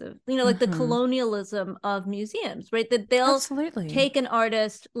pervasive, like the colonialism of museums, right? That they'll absolutely take an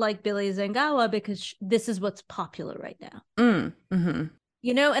artist like Billy Zangawa because this is what's popular right now. Mm-hmm.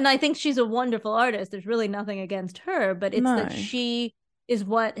 And I think she's a wonderful artist. There's really nothing against her, but it's that she is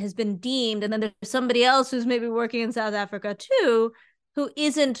what has been deemed. And then there's somebody else who's maybe working in South Africa too, who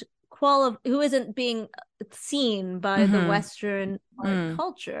isn't being seen by the Western art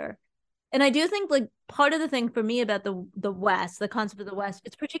culture. And I do think like part of the thing for me about the West, the concept of the West,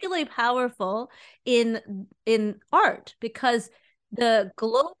 it's particularly powerful in art because the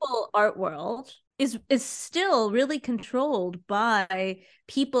global art world is still really controlled by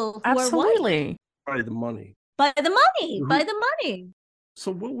people who are white. By the money.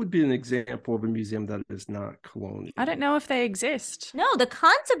 So what would be an example of a museum that is not colonial? I don't know if they exist. No, the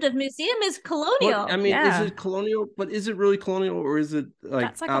concept of museum is colonial. Is it colonial? But is it really colonial, or is it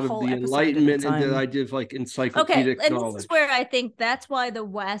like out of the Enlightenment and the idea of like encyclopedic knowledge? And this is where I think that's why the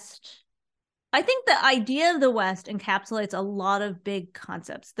West. I think the idea of the West encapsulates a lot of big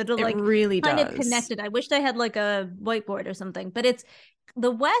concepts that are like really kind of connected. I wished I had like a whiteboard or something, but it's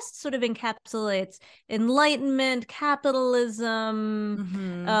the West sort of encapsulates Enlightenment,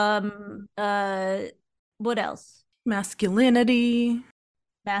 capitalism, what else? Masculinity,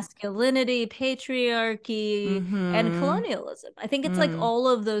 patriarchy, and colonialism. I think it's like all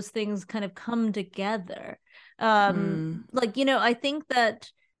of those things kind of come together. Like, I think that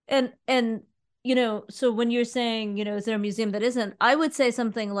and so when you're saying, is there a museum that isn't, I would say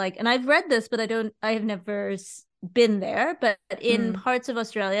something like, and I've read this, but I have never been there, but in parts of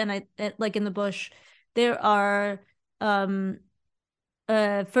Australia and like in the bush, there are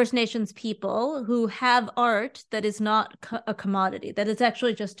First Nations people who have art that is not a commodity, that is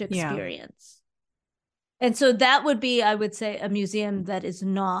actually just experience. Yeah. And so that would be, I would say, a museum that is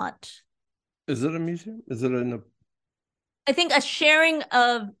not. Is it a museum? Is it I think a sharing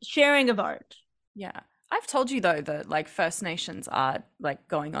of art. Yeah. I've told you though that like First Nations art, like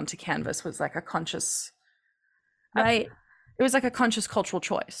going onto canvas, was like a conscious, right? It was like a conscious cultural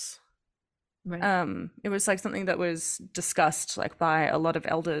choice. Right. It was like something that was discussed like by a lot of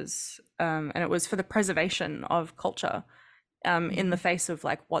elders, and it was for the preservation of culture, in the face of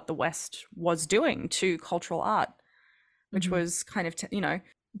like what the West was doing to cultural art, which was kind of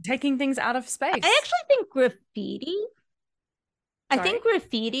taking things out of space. I actually think graffiti. Sorry? I think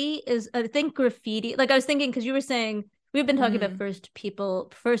graffiti, like I was thinking, because you were saying, we've been talking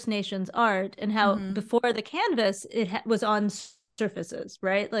about First Nations art and how before the canvas, it was on surfaces,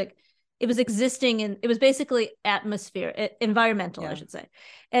 right? Like it was existing it was basically environmental, I should say.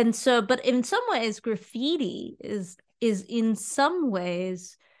 And so, but in some ways, graffiti is in some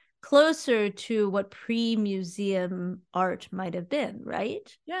ways closer to what pre-museum art might have been,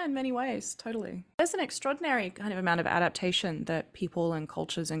 right? Yeah, in many ways, totally. There's an extraordinary kind of amount of adaptation that people and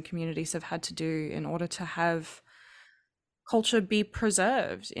cultures and communities have had to do in order to have culture be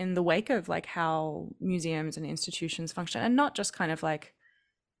preserved in the wake of like how museums and institutions function, and not just kind of like,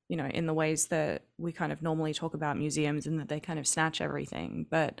 you know, in the ways that we kind of normally talk about museums and that they kind of snatch everything,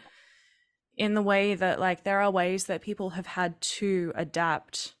 but in the way that like there are ways that people have had to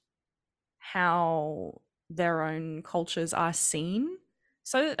adapt how their own cultures are seen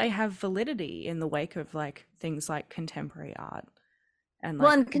so that they have validity in the wake of like things like contemporary art. And like,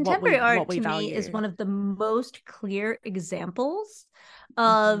 well, and contemporary art to value. me is one of the most clear examples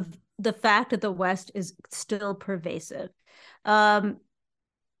of the fact that the West is still pervasive.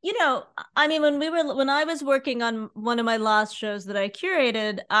 You know, I mean, when I was working on one of my last shows that I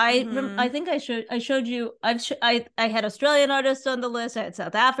curated, I think I showed you, I had Australian artists on the list, I had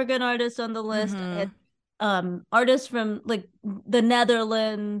South African artists on the list, I had artists from like the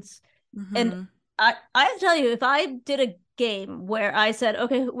Netherlands, and I tell you, if I did a game where I said,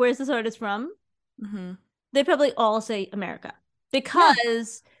 okay, where's this artist from? They'd probably all say America,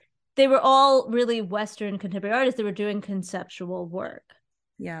 because they were all really Western contemporary artists. They were doing conceptual work.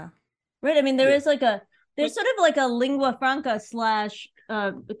 Yeah. Right. I mean, there's sort of like a lingua franca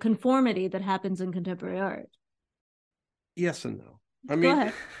 / conformity that happens in contemporary art. Yes and no. I Go mean,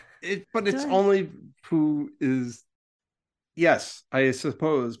 ahead. it's only who is. Yes, I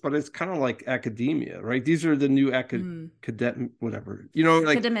suppose, but it's kind of like academia, right? These are the new cadet, whatever, you know,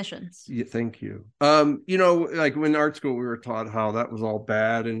 like academicians. Yeah, thank you. You know, like when art school, we were taught how that was all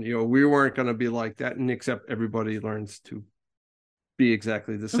bad, and you know, we weren't going to be like that, and except everybody learns to be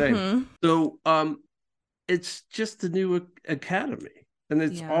exactly the same. So, it's just the new academy, and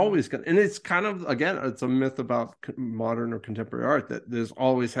it's always going, and it's kind of, again, it's a myth about modern or contemporary art that there's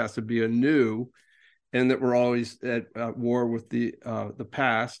always has to be a new. And that we're always at war with the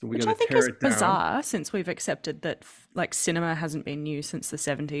past, and we got to tear it down. Bizarre, since we've accepted that like cinema hasn't been new since the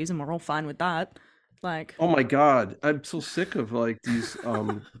 70s, and we're all fine with that. Like, oh my god, I'm so sick of like these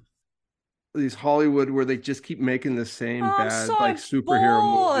Hollywood where they just keep making the same bad like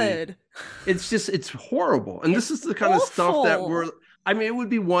superhero movie. It's horrible, and this is the kind of stuff that we're. I mean, it would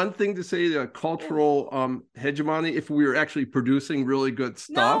be one thing to say the cultural hegemony if we were actually producing really good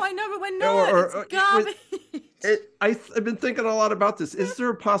stuff. No, I know, but we're not. It's garbage. I've been thinking a lot about this. Is there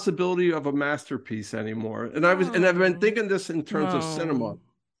a possibility of a masterpiece anymore? And I've been thinking this in terms of cinema.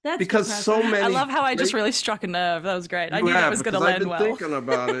 That's because depressing. So many. I love how I just really struck a nerve. That was great. I knew that was going to land well. I've been thinking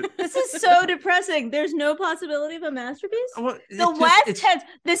about it. This is so depressing. There's no possibility of a masterpiece. Well, the West has.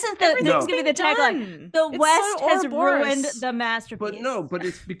 This is going to be the tagline. The West has ruined the masterpiece. But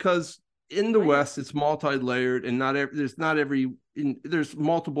it's because in the West it's multi-layered, and there's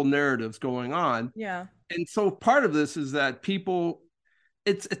multiple narratives going on. Yeah. And so part of this is that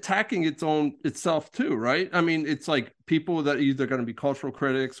it's attacking itself too, right? I mean, it's like people that are either going to be cultural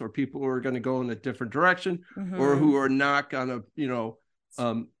critics or people who are going to go in a different direction or who are not going to, you know.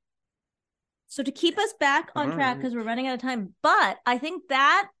 So to keep us back on track, because we're running out of time, but I think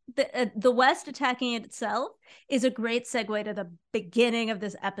that the West attacking itself is a great segue to the beginning of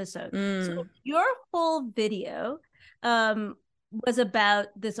this episode. So your whole video was about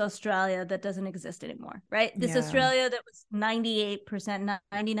this Australia that doesn't exist anymore, right? This Australia that was 98%,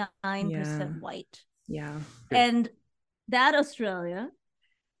 99% white. Yeah. And that Australia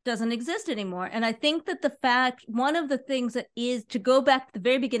doesn't exist anymore. And I think that one of the things that is, to go back to the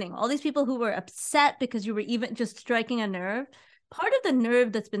very beginning, all these people who were upset because you were even just striking a nerve, part of the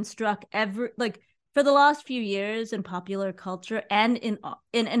nerve that's been struck for the last few years in popular culture and in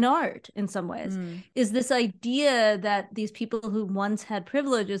art in some ways is this idea that these people who once had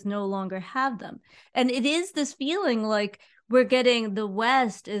privileges no longer have them. And it is this feeling like the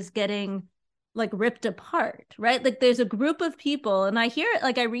West is getting like ripped apart, right? Like there's a group of people, and I hear it,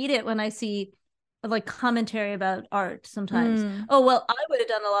 like I read it when I see like commentary about art sometimes. Oh, well, I would have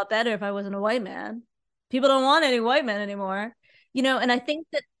done a lot better if I wasn't a white man. People don't want any white men anymore, you know? And I think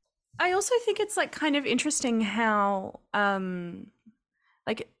that I also think it's like kind of interesting how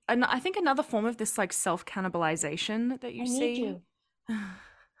like I think another form of this like self-cannibalization that you see.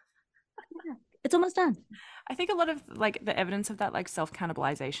 It's almost done. I think a lot of like the evidence of that like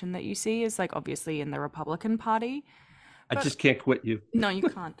self-cannibalization that you see is like obviously in the Republican Party. I just can't quit you. No, you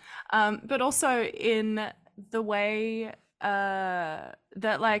can't. But also in the way that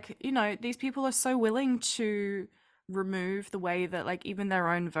like, you know, these people are so willing to remove the way that like even their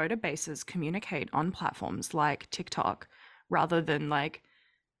own voter bases communicate on platforms like TikTok, rather than like,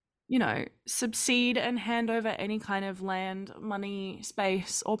 you know, succeed and hand over any kind of land, money,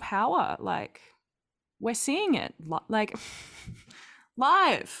 space, or power. Like we're seeing it like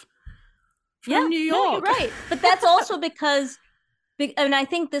live from New York. No, you're right. But that's also because, and I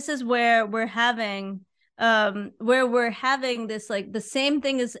think this is where we're having where we're having this, like, the same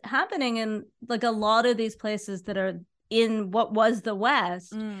thing is happening in like a lot of these places that are in what was the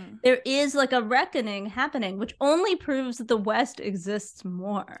West. There is like a reckoning happening, which only proves that the West exists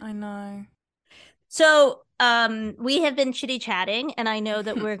more. I know. So we have been chitty chatting, and I know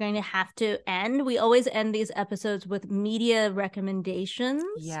that we're going to have to end. We always end these episodes with media recommendations.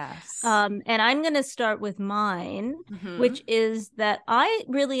 Yes. And I'm going to start with mine, which is that I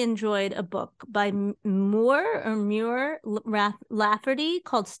really enjoyed a book by Muir Lafferty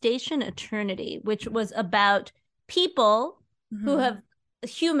called Station Eternity, which was about people who have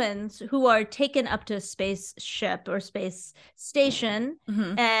humans who are taken up to a spaceship or space station,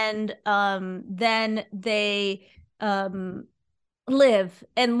 and then they live.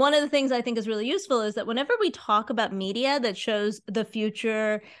 And one of the things I think is really useful is that whenever we talk about media that shows the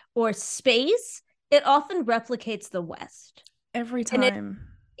future or space, it often replicates the West every time.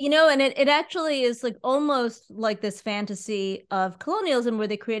 And it actually is like almost like this fantasy of colonialism where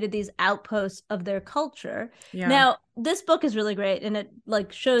they created these outposts of their culture. Yeah. Now, this book is really great, and it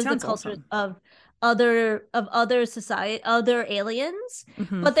like shows the cultures of other society, other aliens,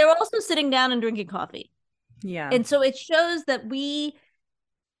 but they're also sitting down and drinking coffee. Yeah. And so it shows that we,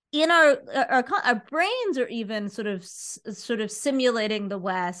 in our brains are even sort of simulating the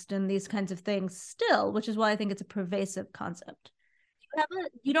West and these kinds of things still, which is why I think it's a pervasive concept.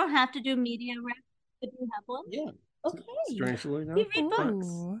 You don't have to do media rec, but you have one? Yeah. Okay. Strangely enough. You read books.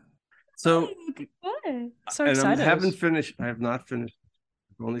 So excited. I have not finished. I've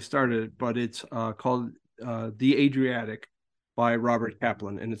only started, but it's called The Adriatic by Robert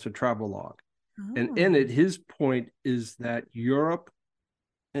Kaplan, and it's a travelogue. And in it, his point is that Europe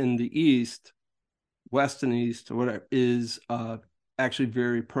in the East, West and East, or whatever, is actually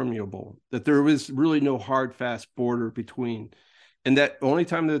very permeable, that there was really no hard, fast border between. And that only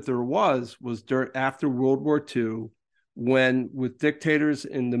time that there was after World War II, when with dictators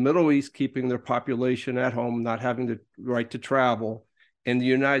in the Middle East keeping their population at home, not having the right to travel, and the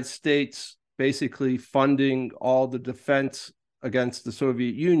United States basically funding all the defense against the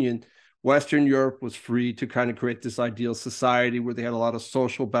Soviet Union, Western Europe was free to kind of create this ideal society where they had a lot of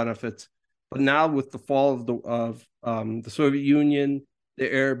social benefits. But now with the fall of the Soviet Union,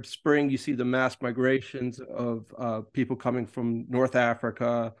 the Arab Spring, you see the mass migrations of people coming from North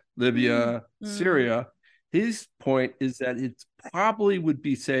Africa, Libya, Syria. His point is that it probably would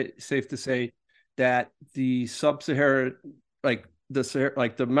be safe to say that the sub-Saharan, like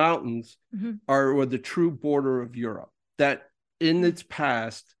the mountains, are the true border of Europe. That in its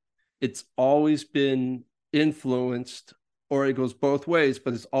past, it's always been influenced, or it goes both ways,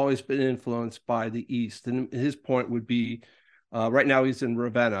 but it's always been influenced by the East. And his point would be, right now he's in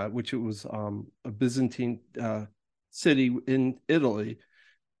Ravenna, which it was a Byzantine city in Italy.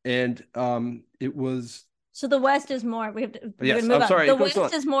 And it was... So the West is more, we have to yes, move I'm sorry, on. The West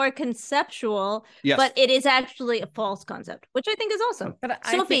is more conceptual, yes, but it is actually a false concept, which I think is awesome. But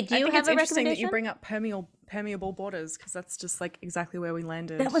Sophie, do you have a recommendation? That you bring up permeable borders, because that's just like exactly where we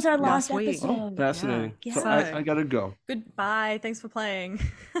landed. That was our last week. episode. Oh, fascinating. Yeah. So I gotta go. Goodbye. Thanks for playing.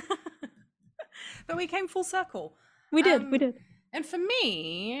 But we came full circle. We did. And for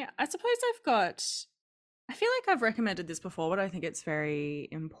me, I suppose I feel like I've recommended this before, but I think it's very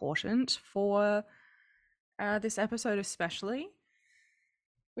important for this episode especially,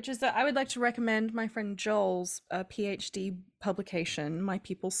 which is that I would like to recommend my friend Joel's PhD publication, My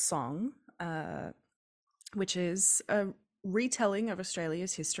People's Song, which is a retelling of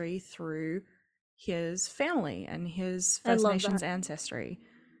Australia's history through his family and his First Nations ancestry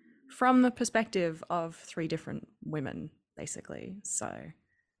from the perspective of 3 different women, basically. So,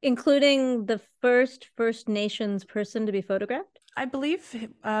 including the first First Nations person to be photographed? I believe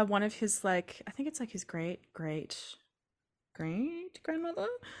one of his, like, I think it's like his great-great-great-grandmother.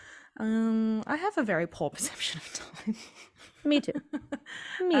 I have a very poor perception of time. Me too.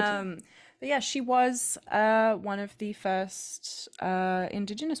 But yeah, she was one of the first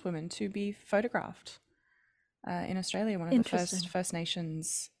Indigenous women to be photographed in Australia. One of the first First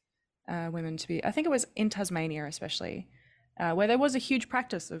Nations women to be. I think it was in Tasmania, especially, where there was a huge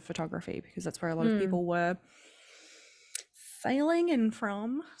practice of photography, because that's where a lot of people were sailing in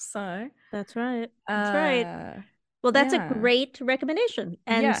from. So that's right. Well, that's a great recommendation.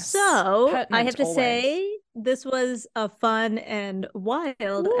 And so I have to say, this was a fun and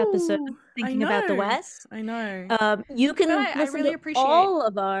wild episode thinking about the West. I know. You can I really appreciate all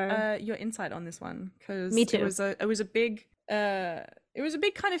of our your insight on this one, because me too. It was a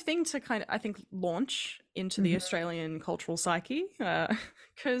big kind of thing to kind of, I think, launch into the Australian cultural psyche,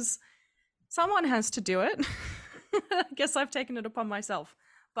 because someone has to do it. I guess I've taken it upon myself,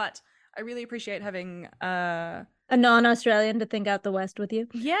 but I really appreciate having a non-Australian to think out the West with you.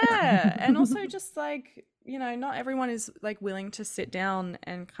 Yeah. And also just like, you know, not everyone is like willing to sit down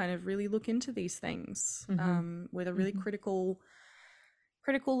and kind of really look into these things with a really critical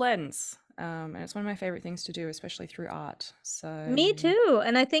lens. And it's one of my favorite things to do, especially through art. So me too.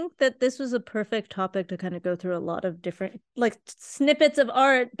 And I think that this was a perfect topic to kind of go through a lot of different like snippets of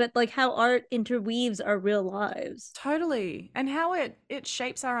art, but like how art interweaves our real lives. Totally. And how it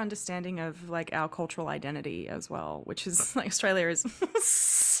shapes our understanding of like our cultural identity as well, which is like Australia is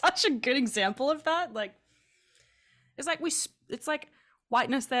such a good example of that. Like it's like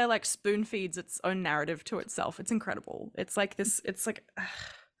whiteness there like spoon feeds its own narrative to itself. It's incredible. It's like this, it's like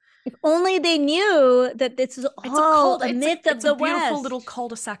if only they knew that this is all a myth of the West. It's a beautiful little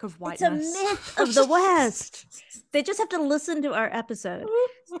cul-de-sac of whiteness. It's a myth of the West. They just have to listen to our episode.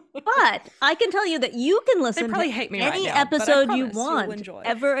 But I can tell you that you can listen to any episode you want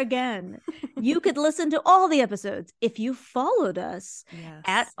ever again. You could listen to all the episodes if you followed us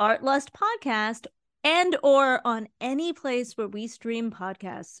at Artlust Podcast and or on any place where we stream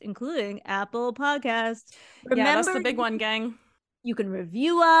podcasts, including Apple Podcasts. Remember, that's the big one, gang. You can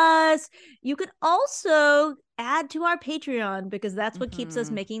review us. You can also add to our Patreon because that's what keeps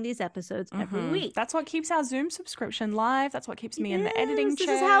us making these episodes every week. That's what keeps our Zoom subscription live. That's what keeps me in the editing chair.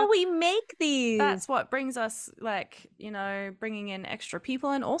 This is how we make these. That's what brings us, like, you know, bringing in extra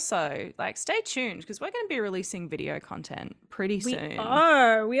people. And also, like, stay tuned because we're going to be releasing video content pretty soon. We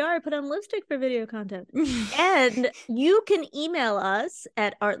are. Put on lipstick for video content. And you can email us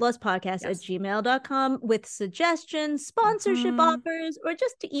at artlustpodcast@gmail.com with suggestions, sponsorship offers, or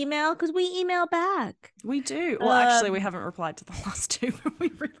just to email because we email back. We do. Well, actually, we haven't replied to the last two, but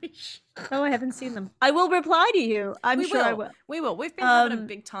we really should. Oh, I haven't seen them. I will reply to you. I'm sure I will. We will. We've been having a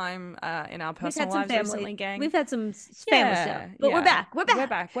big time in our personal lives recently, gang. We've had some family stuff, but we're back. We're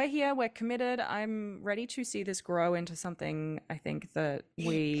back. We're here. We're committed. I'm ready to see this grow into something I think that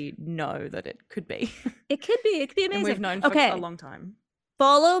we know that it could be. It could be. It could be amazing. And we've known for a long time.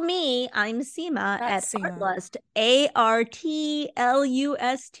 Follow me. I'm Seema at Artlust, ARTLUST,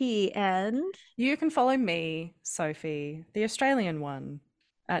 and you can follow me, Sophie, the Australian one,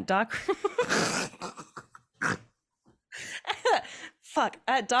 at Darkroom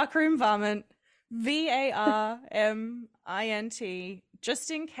Varmint, VARMINT, just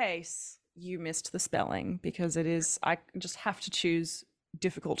in case you missed the spelling, because it is, I just have to choose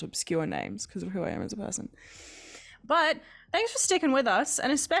difficult, obscure names because of who I am as a person. But thanks for sticking with us,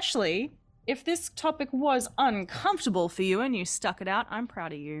 and especially if this topic was uncomfortable for you and you stuck it out, I'm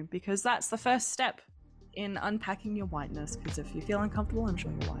proud of you, because that's the first step in unpacking your whiteness, because if you feel uncomfortable, I'm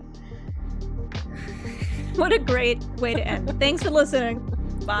sure you're white. What a great way to end. Thanks for listening.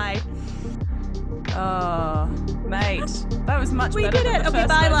 Bye. Oh, mate. That was much better. We did it. Okay,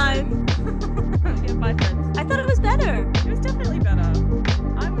 bye, live. Yeah, bye, friends. I thought it was better. It was definitely better.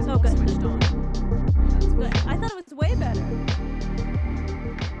 I was all switched on. I thought it was way better.